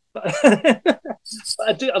over. But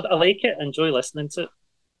I like it. I enjoy listening to it.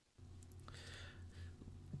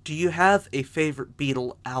 Do you have a favorite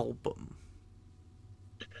Beatle album?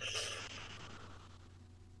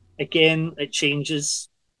 Again, it changes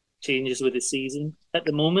with the season. At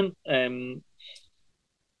the moment,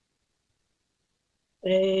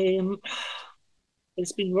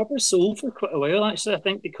 it's been Rubber Soul for quite a while, actually. I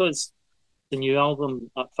think because the new album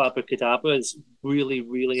at Fabricadabra is really,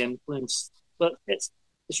 really influenced, but it's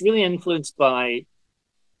really influenced by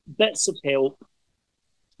Bits of Help,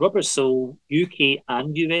 Rubber Soul, UK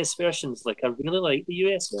and US versions. Like I really like the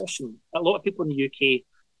US version. A lot of people in the UK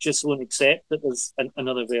just won't accept that there's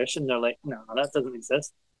another version. They're like, no, that doesn't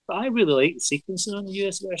exist. But I really like the sequencing on the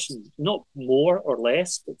US version. Not more or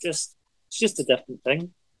less, but it's just a different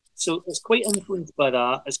thing. So it's quite influenced by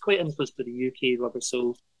that. It's quite influenced by the UK Rubber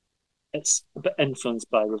Soul. It's a bit influenced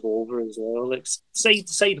by Revolver as well. Like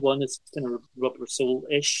side one is kind of Rubber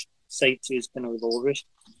Soul-ish. Side two is kind of Revolver-ish.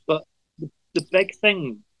 But the big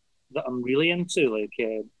thing that I'm really into, like,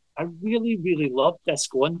 I really, really love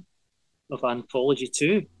Disc 1 of Anthology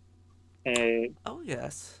 2. Oh,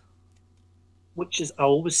 yes. Which is, I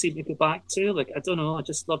always seem to go back to. Like, I don't know, I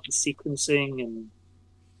just love the sequencing and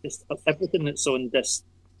just everything that's on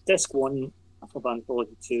Disc 1 of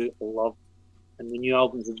Anthology 2, I love. And the new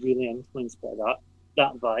albums are really influenced by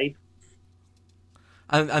that vibe.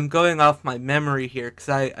 I'm going off my memory here because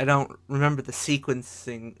I don't remember the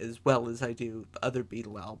sequencing as well as I do the other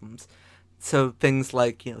Beatle albums. So things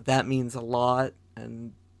like, That Means a Lot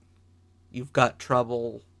and You've Got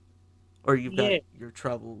Trouble, or You've Got Your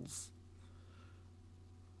Troubles.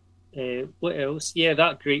 What else? Yeah,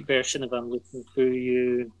 that great version of I'm Looking Through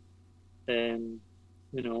You.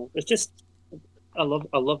 It's just, I love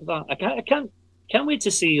that. I can't wait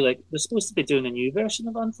to see, like, they're supposed to be doing a new version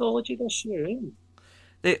of Anthology this year, eh?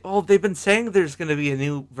 They've been saying there's going to be a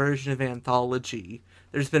new version of Anthology.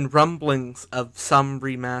 There's been rumblings of some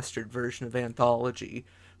remastered version of Anthology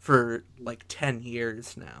for like 10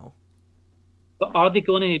 years now. But are they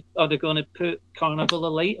going to put Carnival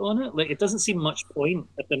of Light on it? Like, it doesn't seem much point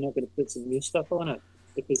if they're not going to put some new stuff on it.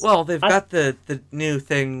 Because they've got the new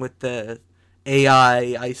thing with the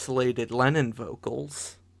AI isolated Lennon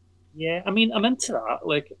vocals. Yeah, I mean, I'm into that.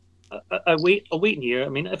 Like, I'll wait and hear. I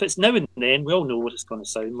mean, if it's now and then, we all know what it's going to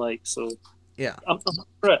sound like. So yeah, I'm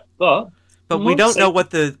for it. But we don't know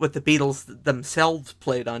what the Beatles themselves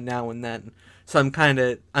played on Now and Then. So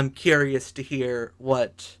I'm curious to hear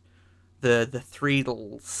what the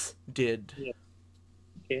Threedles did. Yeah.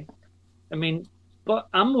 Okay. I mean, but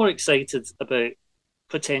I'm more excited about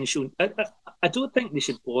potential. I don't think they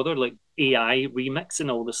should bother like AI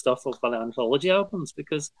remixing all the stuff off their anthology albums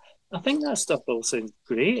because I think that stuff all sounds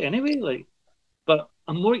great anyway. Like, but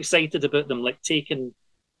I'm more excited about them like taking,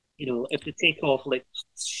 if they take off like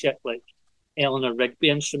shit like Eleanor Rigby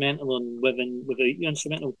instrumental and Without You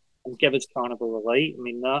instrumental and give us Carnival of Light. I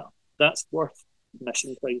mean that's worth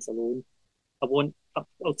mission price alone.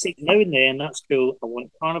 I'll take Now and Then. That's cool. I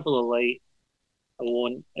want Carnival of Light. I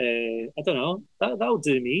want. I don't know. That'll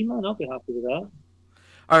do me, man. I'll be happy with that.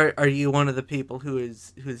 Are you one of the people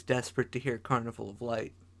who's desperate to hear Carnival of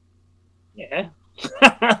Light? Yeah.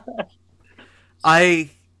 I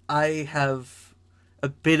have a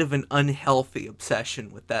bit of an unhealthy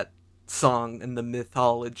obsession with that song and the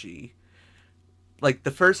mythology. Like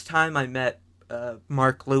the first time I met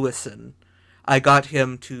Mark Lewison, I got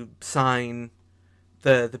him to sign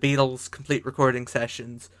the Beatles complete recording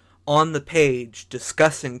sessions on the page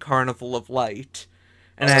discussing Carnival of Light,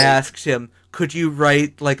 and I asked him, could you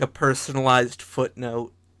write like a personalized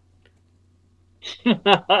footnote? And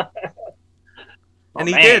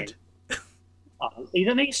he did. He's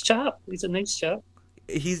a nice chap.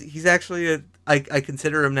 He's actually I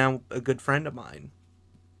consider him now a good friend of mine.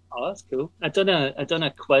 Oh, that's cool. I done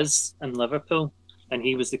a quiz in Liverpool, and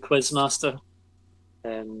he was the quiz master.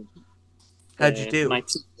 How'd you do?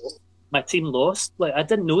 My team lost. Like I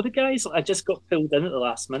didn't know the guys. I just got pulled in at the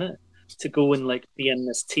last minute to go and like be in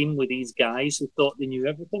this team with these guys who thought they knew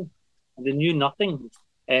everything, and they knew nothing.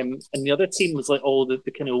 And the other team was like all the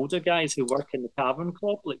kind of older guys who work in the Tavern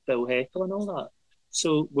Club, like Bill Heckle and all that.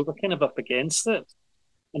 So we were kind of up against it.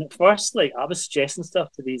 And at first, like I was suggesting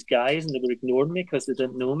stuff to these guys, and they were ignoring me because they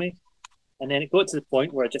didn't know me. And then it got to the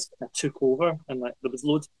point where I just kind of took over, and like there was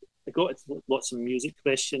loads. I got lots of music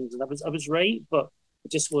questions, and I was right, but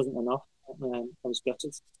it just wasn't enough. I was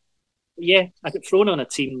gutted. But yeah, I got thrown on a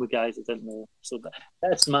team with guys I didn't know, so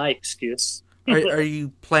that's my excuse. Are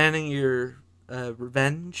you planning your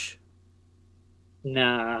revenge?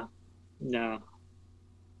 Nah.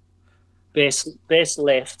 Best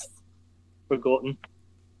left forgotten.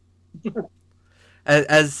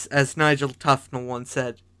 As Nigel Tufnell once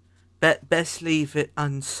said, best leave it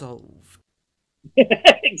unsolved.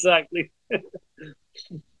 Exactly.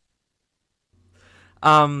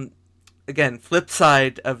 Again, flip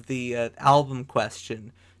side of the album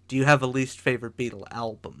question, do you have a least favorite Beatle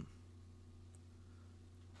album?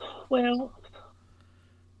 Well,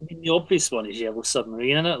 I mean, the obvious one is Yellow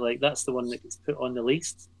Submarine, isn't it? Like, that's the one that gets put on the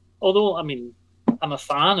least. Although, I mean, I'm a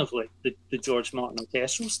fan of, like, the George Martin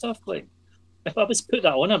orchestral stuff. Like, if I was put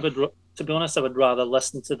that on, to be honest, I would rather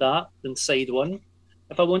listen to that than side one.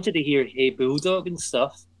 If I wanted to hear Hey Bulldog and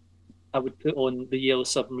stuff, I would put on the Yellow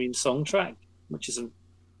Submarine song track, which is a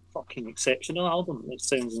fucking exceptional album. It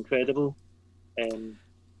sounds incredible.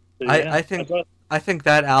 I think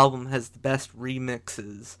that album has the best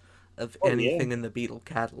remixes of anything in the Beatle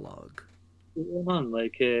catalog. Yeah, man,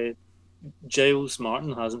 like Giles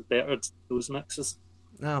Martin hasn't bettered those mixes.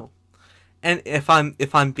 No, and if I'm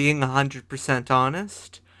being 100%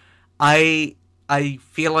 honest, I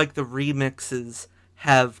feel like the remixes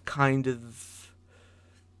have kind of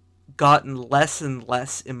gotten less and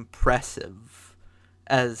less impressive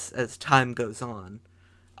as time goes on.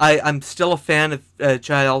 I'm still a fan of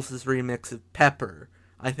Giles's remix of Pepper.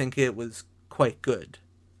 I think it was quite good.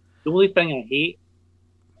 The only thing I hate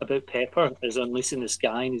about Pepper is Unleashing the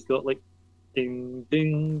Sky, and he's got like ding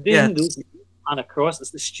ding ding those and across.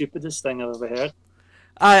 It's the stupidest thing I've ever heard.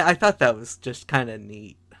 I thought that was just kind of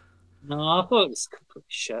neat. No, I thought it was complete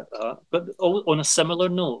shit. That, but on a similar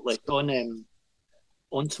note, like on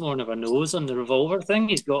Tomorrow Never Knows on the Revolver thing,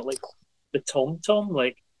 he's got like the tom tom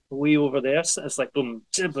like way over there. So it's like boom,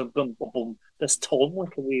 boom, boom, boom, boom. This tom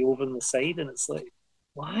like way over on the side, and it's like,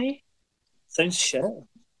 why? Sounds shit.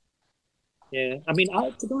 Yeah, I mean,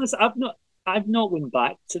 to be honest, I've not went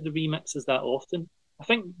back to the remixes that often. I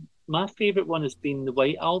think my favourite one has been the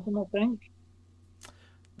White Album. I think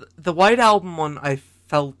the White Album one I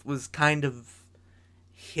felt was kind of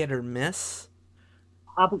hit or miss.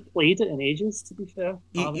 I haven't played it in ages, to be fair.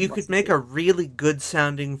 You could make a really good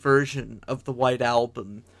sounding version of the White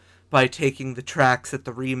Album by taking the tracks that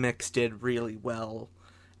the remix did really well,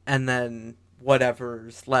 and then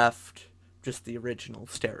whatever's left, just the original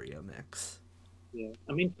stereo mix. Yeah,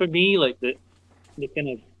 I mean, for me, like the kind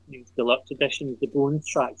of deluxe editions, the bonus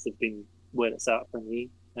tracks have been where it's at for me.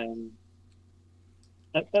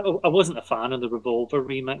 I wasn't a fan of the Revolver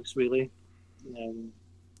remix, really.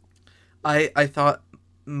 I thought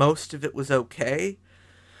most of it was okay.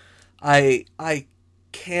 I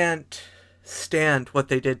can't stand what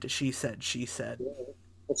they did to She Said, She Said. Yeah.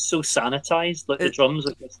 it's so sanitized. Like the drums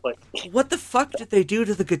are just like. What the fuck did they do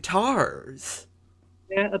to the guitars?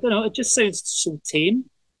 Yeah, I don't know. It just sounds so tame.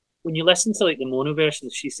 When you listen to like the mono version,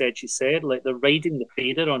 she said, like they're riding the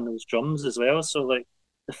fader on those drums as well. So like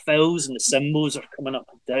the fills and the cymbals are coming up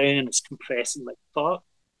and down, and it's compressing like fuck.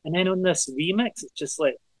 And then on this remix, it's just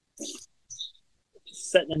like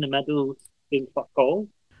just sitting in the middle doing fuck all.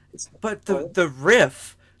 But the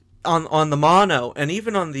riff on the mono and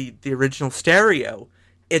even on the original stereo,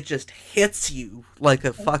 it just hits you like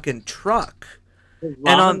a fucking truck.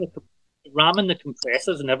 Ramming the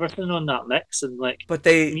compressors and everything on that mix, and like. But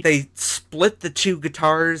they split the two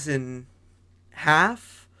guitars in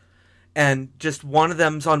half, and just one of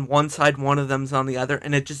them's on one side, one of them's on the other,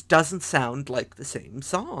 and it just doesn't sound like the same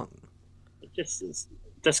song. It just is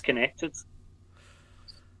disconnected.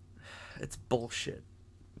 It's bullshit.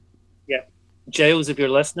 Yeah, Giles, if you're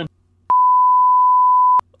listening,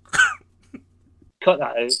 cut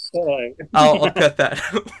that out. I'll cut that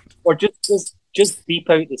out. Or just beep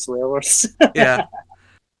out the swear words. Yeah.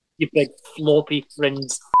 You big floppy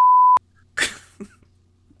fringed.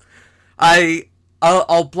 I'll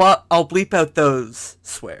bleep out those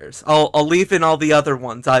swears. I'll leave in all the other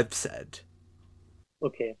ones I've said.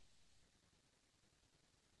 Okay.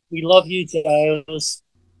 We love you, Giles.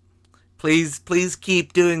 Please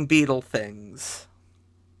keep doing Beatle things.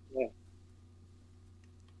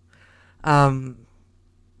 Yeah.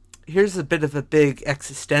 Here's a bit of a big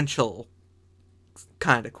existential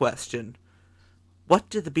kind of question. What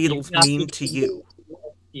do the Beatles mean to you?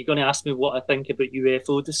 You're going to ask me what I think about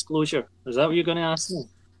UFO disclosure. Is that what you're going to ask me?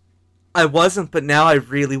 I wasn't, but now I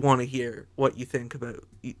really want to hear what you think about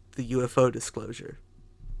the UFO disclosure.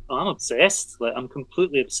 I'm obsessed. Like, I'm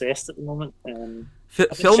completely obsessed at the moment.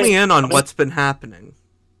 Fill me in on what's been happening.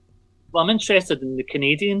 Well, I'm interested in the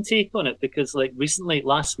Canadian take on it because, like, recently,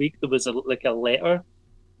 last week, there was a letter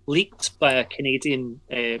leaked by a Canadian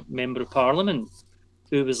member of Parliament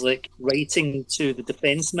who was like writing to the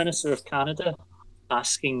Defence Minister of Canada,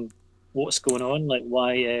 asking what's going on, like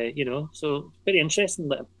why, So very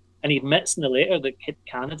interesting. And he admits in the letter that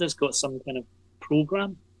Canada's got some kind of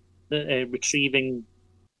program that retrieving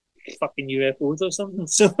fucking UFOs or something.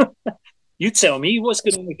 So you tell me what's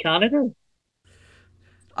going on with Canada.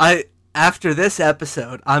 After this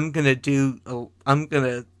episode, Well,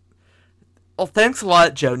 thanks a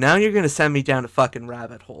lot, Joe. Now you're going to send me down a fucking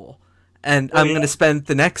rabbit hole. And I'm going to spend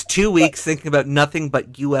the next 2 weeks thinking about nothing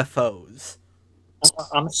but UFOs.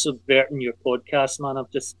 I'm subverting your podcast, man. I'm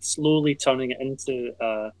just slowly turning it into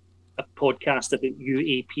a podcast about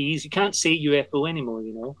UAPs. You can't say UFO anymore,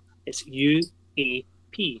 you know. It's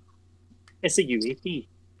UAP. It's a UAP.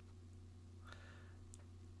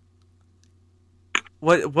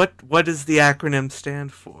 What does the acronym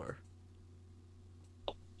stand for?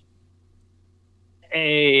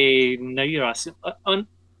 Now you're asking.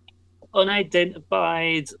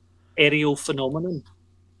 Unidentified aerial phenomenon.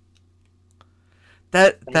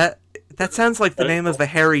 That sounds like the name of a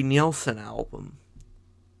Harry Nilsson album.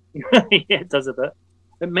 Yeah, it does a bit.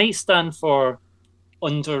 It might stand for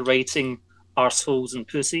underwriting arseholes and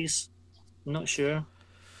pussies. I'm not sure.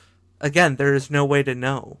 Again, there is no way to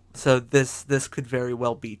know. So this could very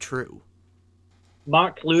well be true.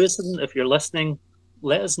 Mark Lewison, if you're listening,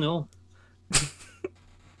 let us know.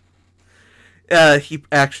 He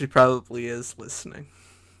actually probably is listening.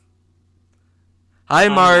 Hi,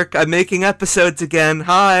 Mark. I'm making episodes again.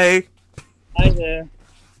 Hi. Hi there.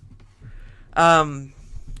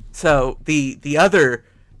 So the other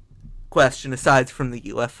question, aside from the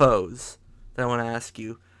UFOs, that I want to ask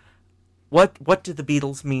you, what do the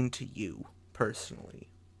Beatles mean to you personally?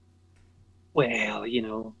 Well, I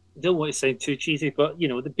don't want to sound too cheesy, but the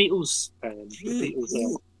Beatles,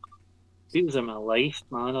 Beatles are my life,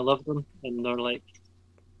 man. I love them, and they're like,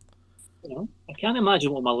 I can't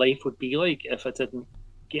imagine what my life would be like if I didn't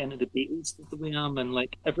get into the Beatles the way I am, and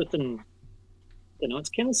like everything. It's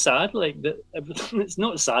kind of sad, like that. Everything. It's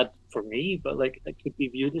not sad for me, but like it could be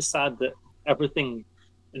viewed as sad that everything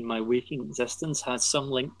in my waking existence has some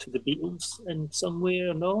link to the Beatles in some way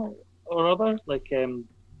or other. Like,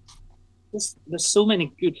 there's so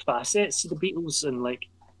many good facets to the Beatles, and like,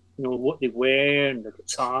 what they wear and the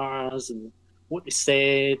guitars and what they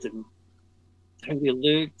said and how they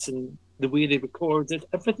looked and the way they recorded.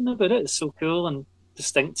 Everything about it is so cool and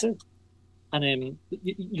distinctive. And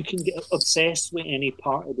you can get obsessed with any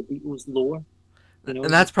part of the Beatles lore.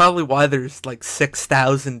 And that's probably why there's like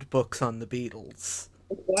 6,000 books on the Beatles.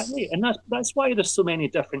 Exactly, and that's why there's so many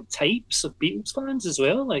different types of Beatles fans as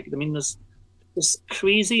well. Like, I mean, there's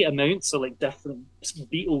crazy amounts of like different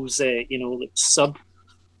Beatles, like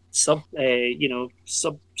sub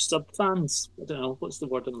fans. I don't know what's the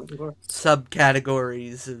word I'm looking for.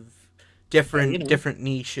 Subcategories of different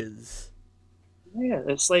niches. Yeah,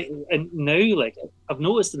 it's like, and now, like, I've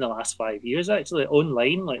noticed in the last 5 years, actually,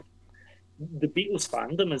 online, like, the Beatles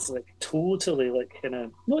fandom is like totally like kind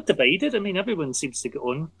of not divided. I mean, everyone seems to get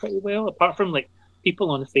on pretty well, apart from like people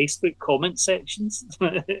on the Facebook comment sections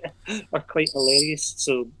are quite hilarious.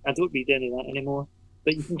 So I don't read any of that anymore.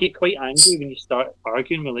 But you can get quite angry when you start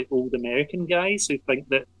arguing with like old American guys who think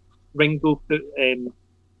that Ringo put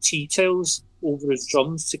tea towels over his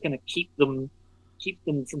drums to kind of keep them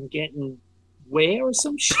from getting wet or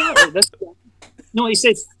some shit. Like this. No, he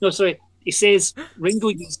says no. Sorry. He says Ringo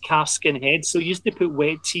used calfskin heads, so he used to put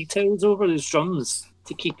wet tea towels over his drums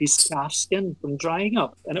to keep his calfskin from drying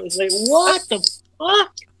up. And it was like, what the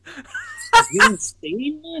fuck? You're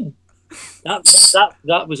insane, man.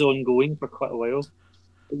 That was ongoing for quite a while.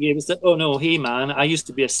 But yeah, it was like, oh no, hey man, I used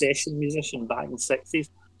to be a session musician back in the 60s.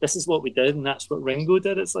 This is what we did, and that's what Ringo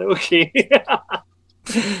did. It's like, okay.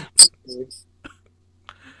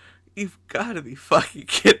 You've got to be fucking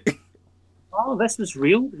kidding. Oh, this is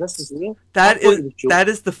real. This is real. That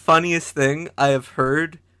is the funniest thing I have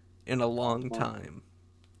heard in a long time.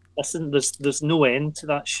 Listen, there's no end to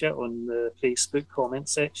that shit on the Facebook comment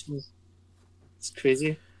section. It's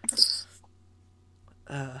crazy.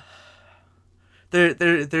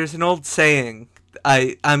 There's an old saying.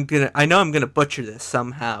 I know I'm gonna butcher this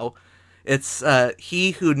somehow. It's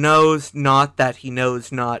he who knows not that he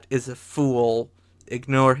knows not is a fool.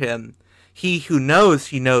 Ignore him. He who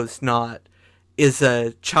knows not is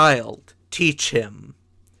a child. Teach him.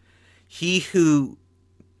 He who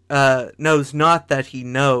knows not that he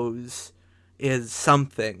knows is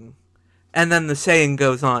something. And then the saying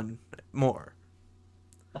goes on more.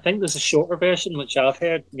 I think there's a shorter version, which I've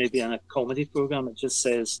heard, maybe in a comedy program. It just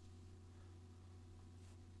says,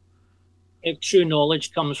 if true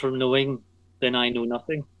knowledge comes from knowing, then I know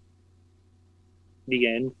nothing. The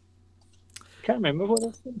end. Can't remember what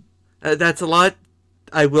that's from. That's a lot.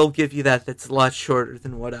 I will give you that. That's a lot shorter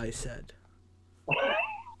than what I said.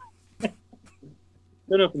 Don't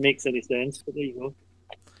know if it makes any sense, but there you go.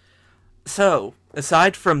 So,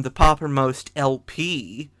 aside from the Poppermost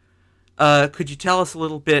LP, could you tell us a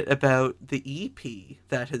little bit about the EP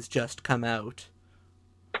that has just come out?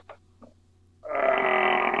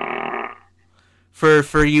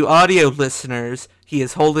 For you audio listeners, he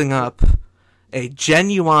is holding up a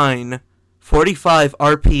genuine 45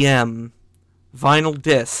 RPM vinyl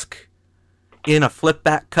disc in a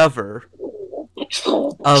flipback cover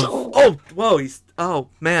of oh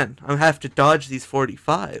man, I have to dodge these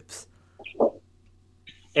 45s.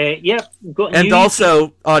 Yeah, and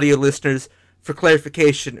also audio listeners, for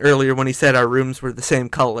clarification, earlier when he said our rooms were the same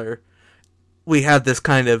color, we have this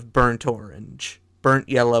kind of burnt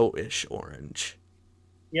yellowish orange.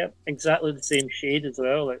 Yep, exactly the same shade as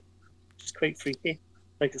well. Like, it's quite freaky.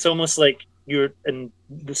 Like, it's almost like you're in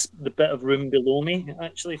the bit of room below me,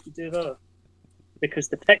 actually, if you do that. Because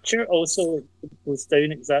the picture also goes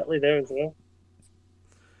down exactly there as well.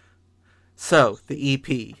 So, the EP.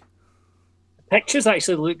 The pictures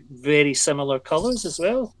actually look very similar colours as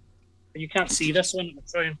well. You can't see this one. I'm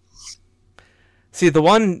trying. See, the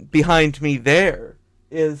one behind me there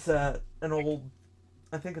is an old,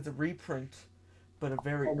 I think it's a reprint, but a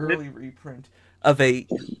very early reprint of a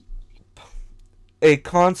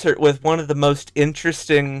concert with one of the most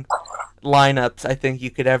interesting lineups I think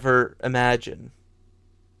you could ever imagine.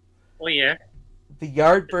 Oh, yeah. The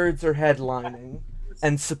Yardbirds are headlining,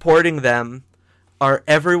 and supporting them are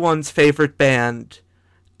everyone's favorite band,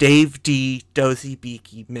 Dave D. Dozy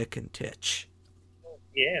Beaky Mickentich.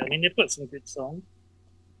 Yeah, I mean, they've got some good songs.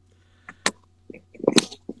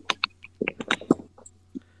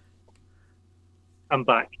 I'm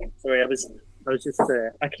back. Sorry, I was just,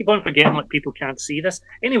 I keep on forgetting like people can't see this.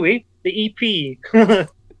 Anyway, the EP.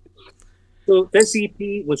 So this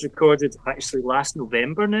EP was recorded actually last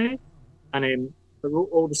November now, and I wrote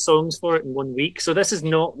all the songs for it in 1 week. So this is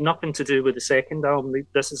nothing to do with the second album.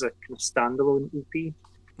 This is a kind of standalone EP.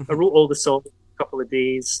 I wrote all the songs in a couple of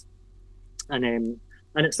days, and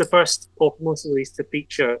it's the first Poppermost release to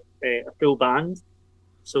feature a full band.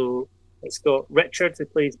 So it's got Richard, who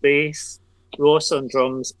plays bass, Ross on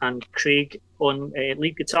drums, and Craig on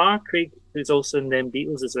lead guitar. Craig, who's also in them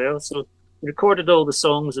Beatles as well. So we recorded all the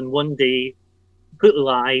songs in 1 day, put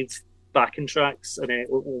live backing tracks, and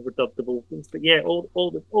overdubbed the vocals. But yeah, all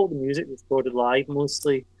the music was recorded live,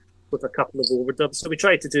 mostly with a couple of overdubs. So we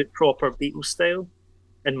tried to do it proper Beatles style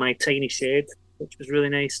in my tiny shed, which was really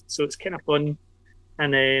nice. So it's kind of fun,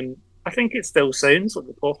 and I think it still sounds like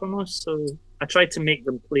the Poppermost. So I tried to make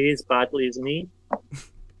them play as badly as me.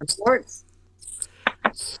 It works.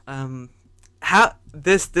 How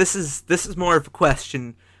this is more of a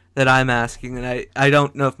question that I'm asking, and I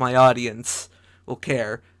don't know if my audience will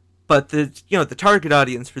care, but the target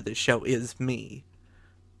audience for this show is me.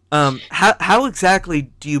 How exactly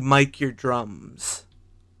do you mic your drums?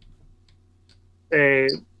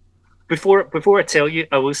 Before I tell you,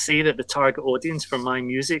 I will say that the target audience for my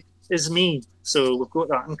music is me. So we've got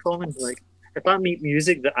that in common. Like, if I make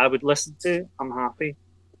music that I would listen to, I'm happy.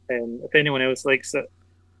 If anyone else likes it,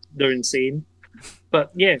 they're insane.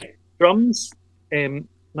 But yeah, drums.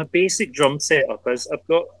 My basic drum setup is I've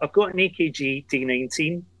got an AKG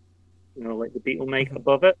D19, like the Beatle mic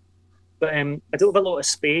above it. But I don't have a lot of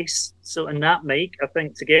space. So in that mic, I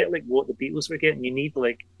think to get like what the Beatles were getting, you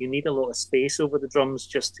need a lot of space over the drums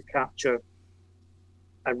just to capture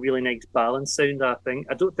a really nice balance sound. I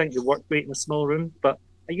don't think they work great in a small room, but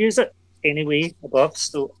I use it anyway above.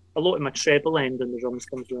 So a lot of my treble end in the drums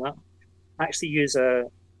comes from that. I actually use a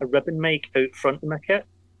ribbon mic out front of my kit,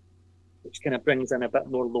 which kind of brings in a bit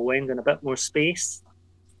more low end and a bit more space.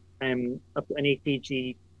 I've got an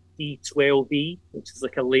AKG D12V, which is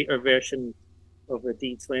like a later version of a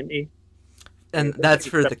D20. And that's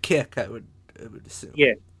for the kick, I would assume.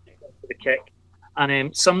 Yeah, for the kick.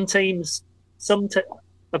 And sometimes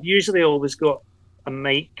I've usually always got some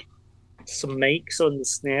mics on the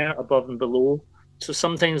snare above and below. So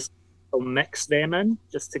sometimes I'll mix them in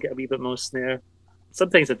just to get a wee bit more snare.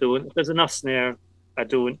 Sometimes I don't. If there's enough snare, I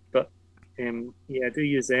don't. But I do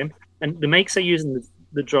use them. And the mics I use in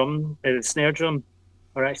the snare drum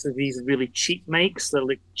are actually these really cheap mics. They're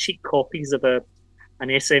like cheap copies of an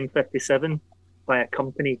SM57 by a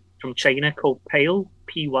company from China called Pyle,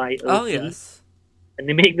 Pyle. Oh, yes. And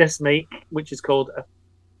they make this mic, which is called a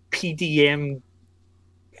PDM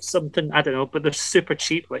something, I don't know, but they're super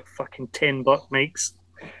cheap, like fucking $10 mics.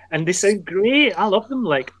 And they sound great. I love them.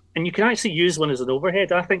 And you can actually use one as an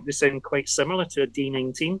overhead. I think they sound quite similar to a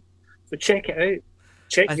D19. So check it out.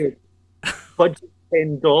 Check your budget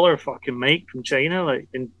 $10 fucking mic from China,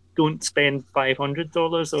 and don't spend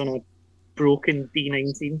 $500 on a broken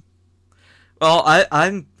D19. Well,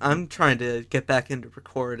 I'm trying to get back into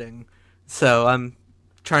recording, so I'm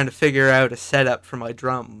trying to figure out a setup for my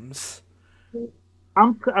drums.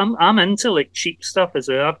 I'm into like cheap stuff as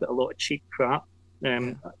well. I've got a lot of cheap crap.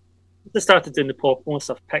 I just started doing the pop more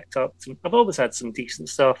stuff. Picked up I've always had some decent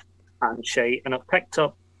stuff and shite, and I've picked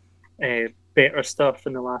up better stuff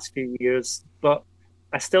in the last few years, but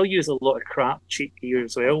I still use a lot of crap cheap gear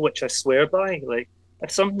as well, which I swear by. Like,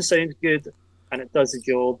 if something sounds good and it does the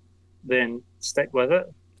job, then stick with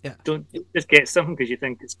it. Yeah. Don't just get something because you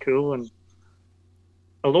think it's cool. And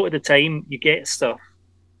a lot of the time, you get stuff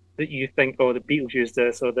that you think, oh, the Beatles used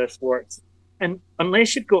this or this works. And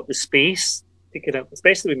unless you've got the space to kind of,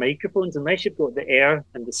 especially with microphones, unless you've got the air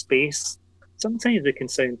and the space, sometimes they can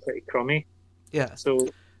sound pretty crummy. Yeah. So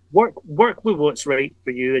work with what's right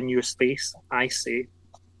for you in your space, I say.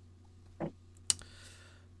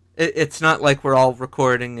 It's not like we're all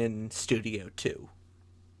recording in Studio 2.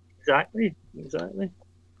 Exactly.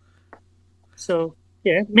 So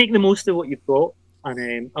yeah, make the most of what you've got,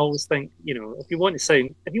 and I always think, if you want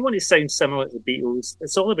to sound similar to the Beatles,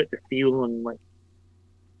 it's all about the feel and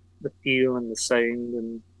the sound,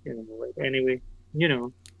 and anyway,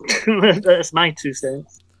 that's my 2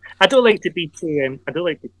 cents. I don't like to be too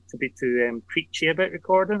preachy about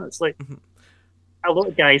recording. It's like a lot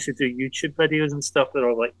of guys who do YouTube videos and stuff that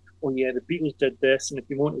are like, oh yeah, the Beatles did this, and if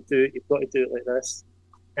you want to do it, you've got to do it like this.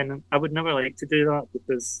 And I would never like to do that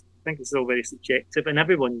because I think it's all very subjective. And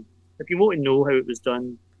everyone, if you want to know how it was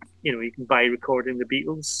done, you can buy Recording the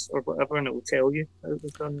Beatles or whatever, and it will tell you how it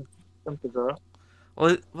was done. Something like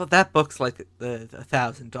that. Well, that book's like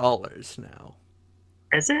 $1,000 now.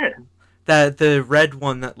 Is it? The red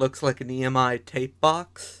one that looks like an EMI tape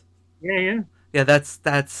box. Yeah. Yeah,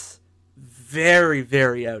 that's very,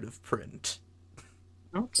 very out of print.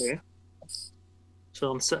 Okay.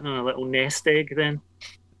 So I'm sitting on a little nest egg then.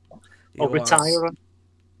 I'll You retire it.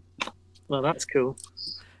 Well, that's cool.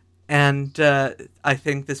 And I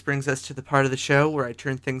think this brings us to the part of the show where I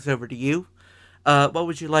turn things over to you. What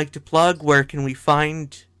would you like to plug? Where can we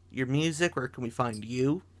find your music? Where can we find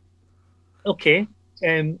you? Okay.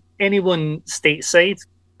 Anyone stateside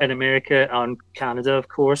in America and Canada, of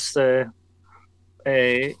course, I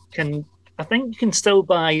think you can still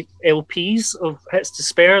buy LPs of Hits to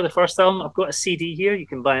Spare, the first album. I've got a CD here. You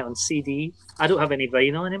can buy it on CD. I don't have any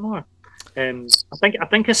vinyl anymore. I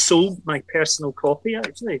think I sold my personal copy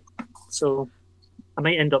actually, so I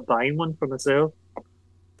might end up buying one for myself.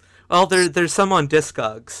 Well, there's some on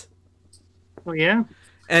Discogs. Oh yeah.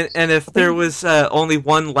 And if there was only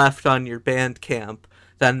one left on your Bandcamp,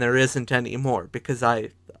 then there isn't anymore because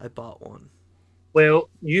I bought one. Well,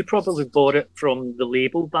 you probably bought it from the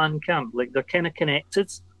label Bandcamp. Like, they're kind of connected.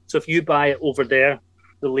 So if you buy it over there,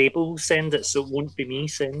 the label will send it, so it won't be me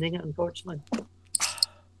sending it, unfortunately.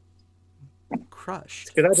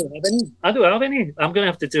 Crushed. Because I don't have any. I'm going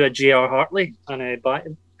to have to do a J.R. Hartley and buy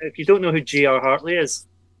it. If you don't know who J.R. Hartley is,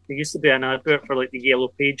 there used to be an advert for like the Yellow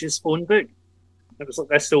Pages phone book. It was like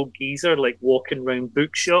this old geezer like walking around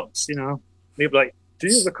bookshops, you know. They'd be like, "Do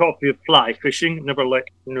you have a copy of Fly Fishing?" And they were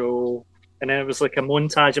like, "No." And then it was like a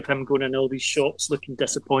montage of him going in all these shops looking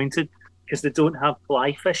disappointed because they don't have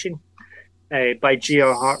Fly Fishing by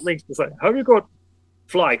J.R. Hartley. It's like, "Have you got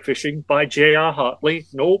Fly Fishing by J.R. Hartley?"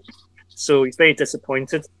 Nope. So he's very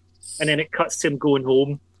disappointed. And then it cuts to him going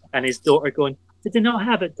home and his daughter going, "Did they not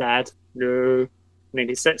have it, Dad?" "No." And then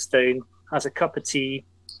he sits down, has a cup of tea,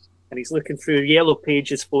 and he's looking through Yellow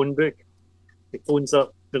Pages phone book. He phones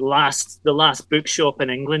up the last bookshop in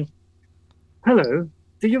England. "Hello,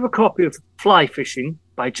 do you have a copy of Fly Fishing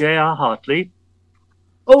by J.R. Hartley?"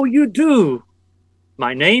 "Oh, you do.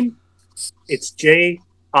 My name? It's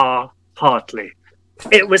J.R. Hartley.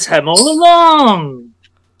 It was him all along."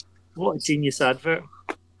 What a genius advert.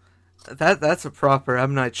 That's a proper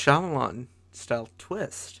M. Night Shyamalan style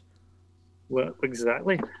twist. Well,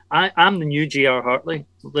 exactly. I'm the new J.R. Hartley.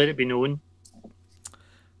 Let it be known.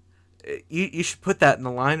 You should put that in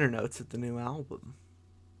the liner notes of the new album.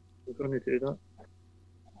 We're going to do that.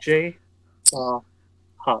 J.R.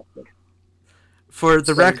 Hartley. For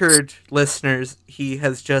the record, listeners, he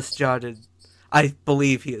has just jotted... I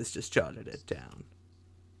believe he has just jotted it down.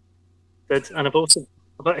 And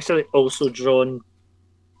I've actually also drawn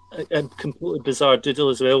a completely bizarre doodle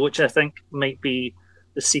as well, which I think might be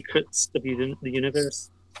the secrets of the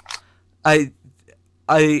universe. I'm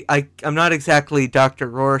not exactly Dr.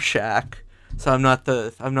 Rorschach, so I'm not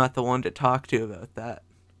the one to talk to about that.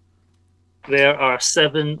 There are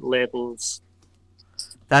 7 levels.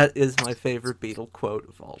 That is my favorite Beatle quote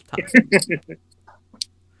of all time.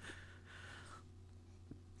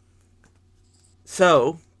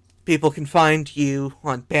 So, people can find you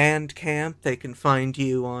on Bandcamp. They can find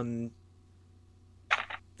you on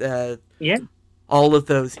all of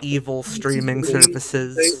those evil streaming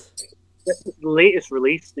services. This is the latest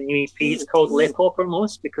release, the new EP. It's called Le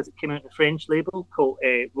Paupermos because it came out on a French label called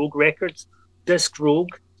Rogue Records, Disc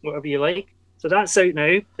Rogue, whatever you like. So that's out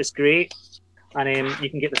now. It's great. And you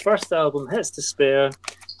can get the first album, Hits to Spare.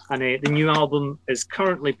 And the new album is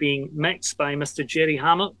currently being mixed by Mr. Jerry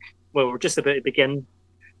Hammock. Well, we're just about to begin.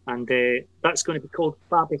 And that's going to be called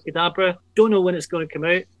Fabicadabra. Don't know when it's going to come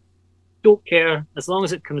out. Don't care. As long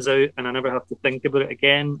as it comes out and I never have to think about it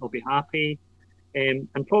again, I'll be happy. And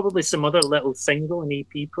probably some other little single and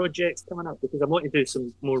EP projects coming up because I want to do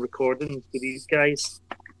some more recording for these guys.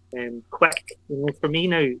 Quick. You know, for me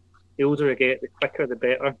now, the older I get, the quicker the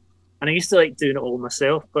better. And I used to like doing it all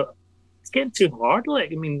myself, but it's getting too hard.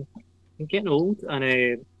 Like, I mean, I'm getting old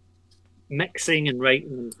and mixing and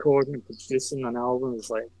writing and recording and producing an album is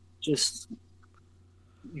like just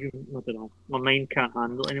I don't know. My mind can't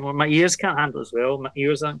handle it anymore. My ears can't handle it as well. My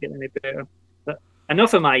ears aren't getting any better. But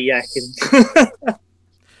enough of my yakking.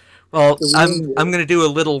 Well, I'm going to do a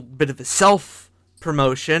little bit of a self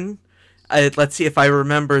promotion. Let's see if I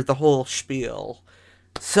remember the whole spiel.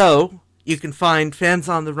 So you can find Fans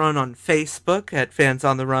on the Run on Facebook at Fans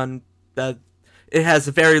on the Run. It has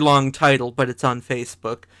a very long title, but it's on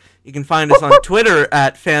Facebook. You can find us on Twitter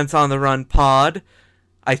at Fans on the Run Pod,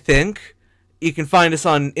 I think. You can find us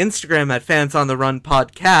on Instagram at Fans on the Run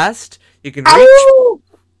Podcast. You can reach...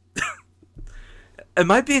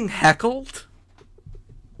 Am I being heckled?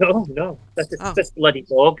 No. That's just bloody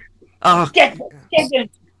dog. Oh. Get him!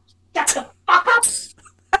 Shut the fuck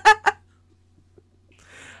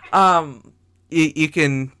up! You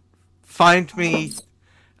can find me...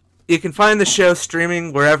 You can find the show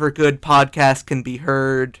streaming wherever good podcasts can be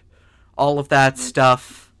heard. All of that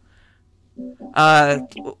stuff.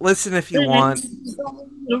 Listen if you want.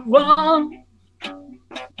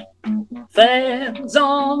 Fans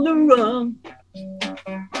on the Run.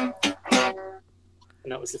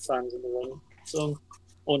 And that was the Fans on the Run song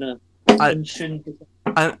on a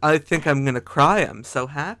I think I'm gonna cry. I'm so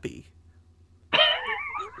happy.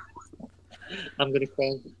 I'm gonna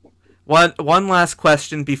cry. One last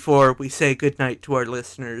question before we say goodnight to our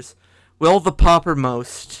listeners. Will the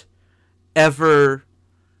Paupermost ever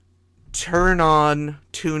turn on,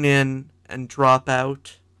 tune in, and drop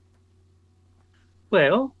out?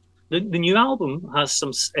 Well, the new album has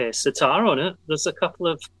some sitar on it. There's a couple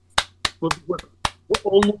of... We're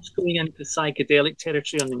almost going into psychedelic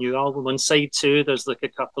territory on the new album. On side 2, there's like a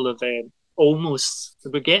couple of almost...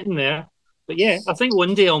 We're getting there. But yeah, I think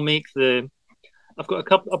one day I'll make the. I've got a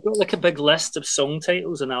couple. I've got like a big list of song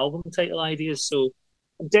titles and album title ideas. So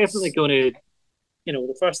I'm definitely going to,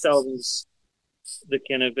 the first album's the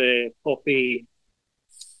kind of poppy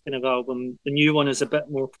kind of album. The new one is a bit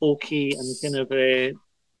more folky and kind of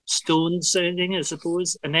stone sounding, I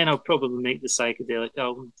suppose. And then I'll probably make the psychedelic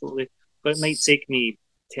album totally. But it might take me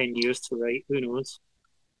 10 years to write. Who knows?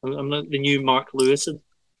 I'm like the new Mark Lewis,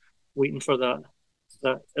 waiting for that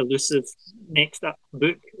elusive next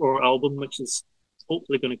book or album, which is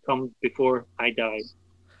hopefully going to come before I die.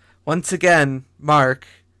 Once again, Mark,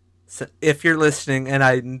 if you're listening, and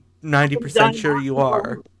I'm 90% sure you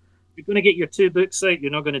are, you're going to get your 2 books out.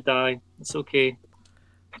 You're not going to die. It's okay.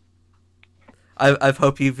 I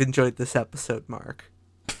hope you've enjoyed this episode, Mark.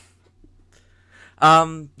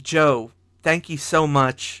 Joe, thank you so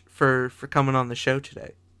much for coming on the show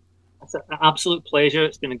today. It's an absolute pleasure.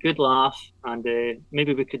 It's been a good laugh, and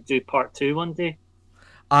maybe we could do part 2 one day.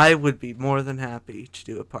 I would be more than happy to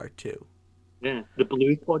do a part 2. Yeah, the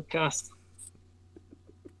Blue Podcast.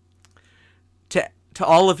 To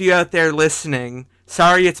all of you out there listening,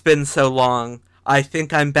 sorry it's been so long. I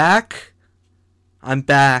think I'm back. I'm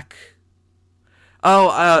back.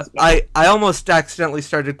 Oh, I almost accidentally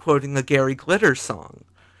started quoting a Gary Glitter song,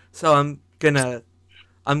 so I'm gonna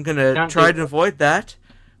try to avoid that.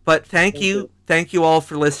 But thank you all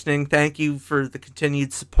for listening. Thank you for the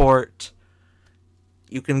continued support.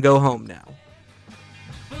 You can go home now.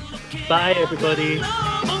 Bye, everybody.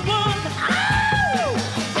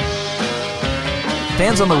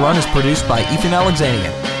 Fans on the Run is produced by Ethan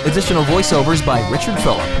Alexanian. Additional voiceovers by Richard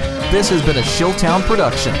Phillip. This has been a Shilltown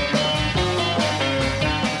production.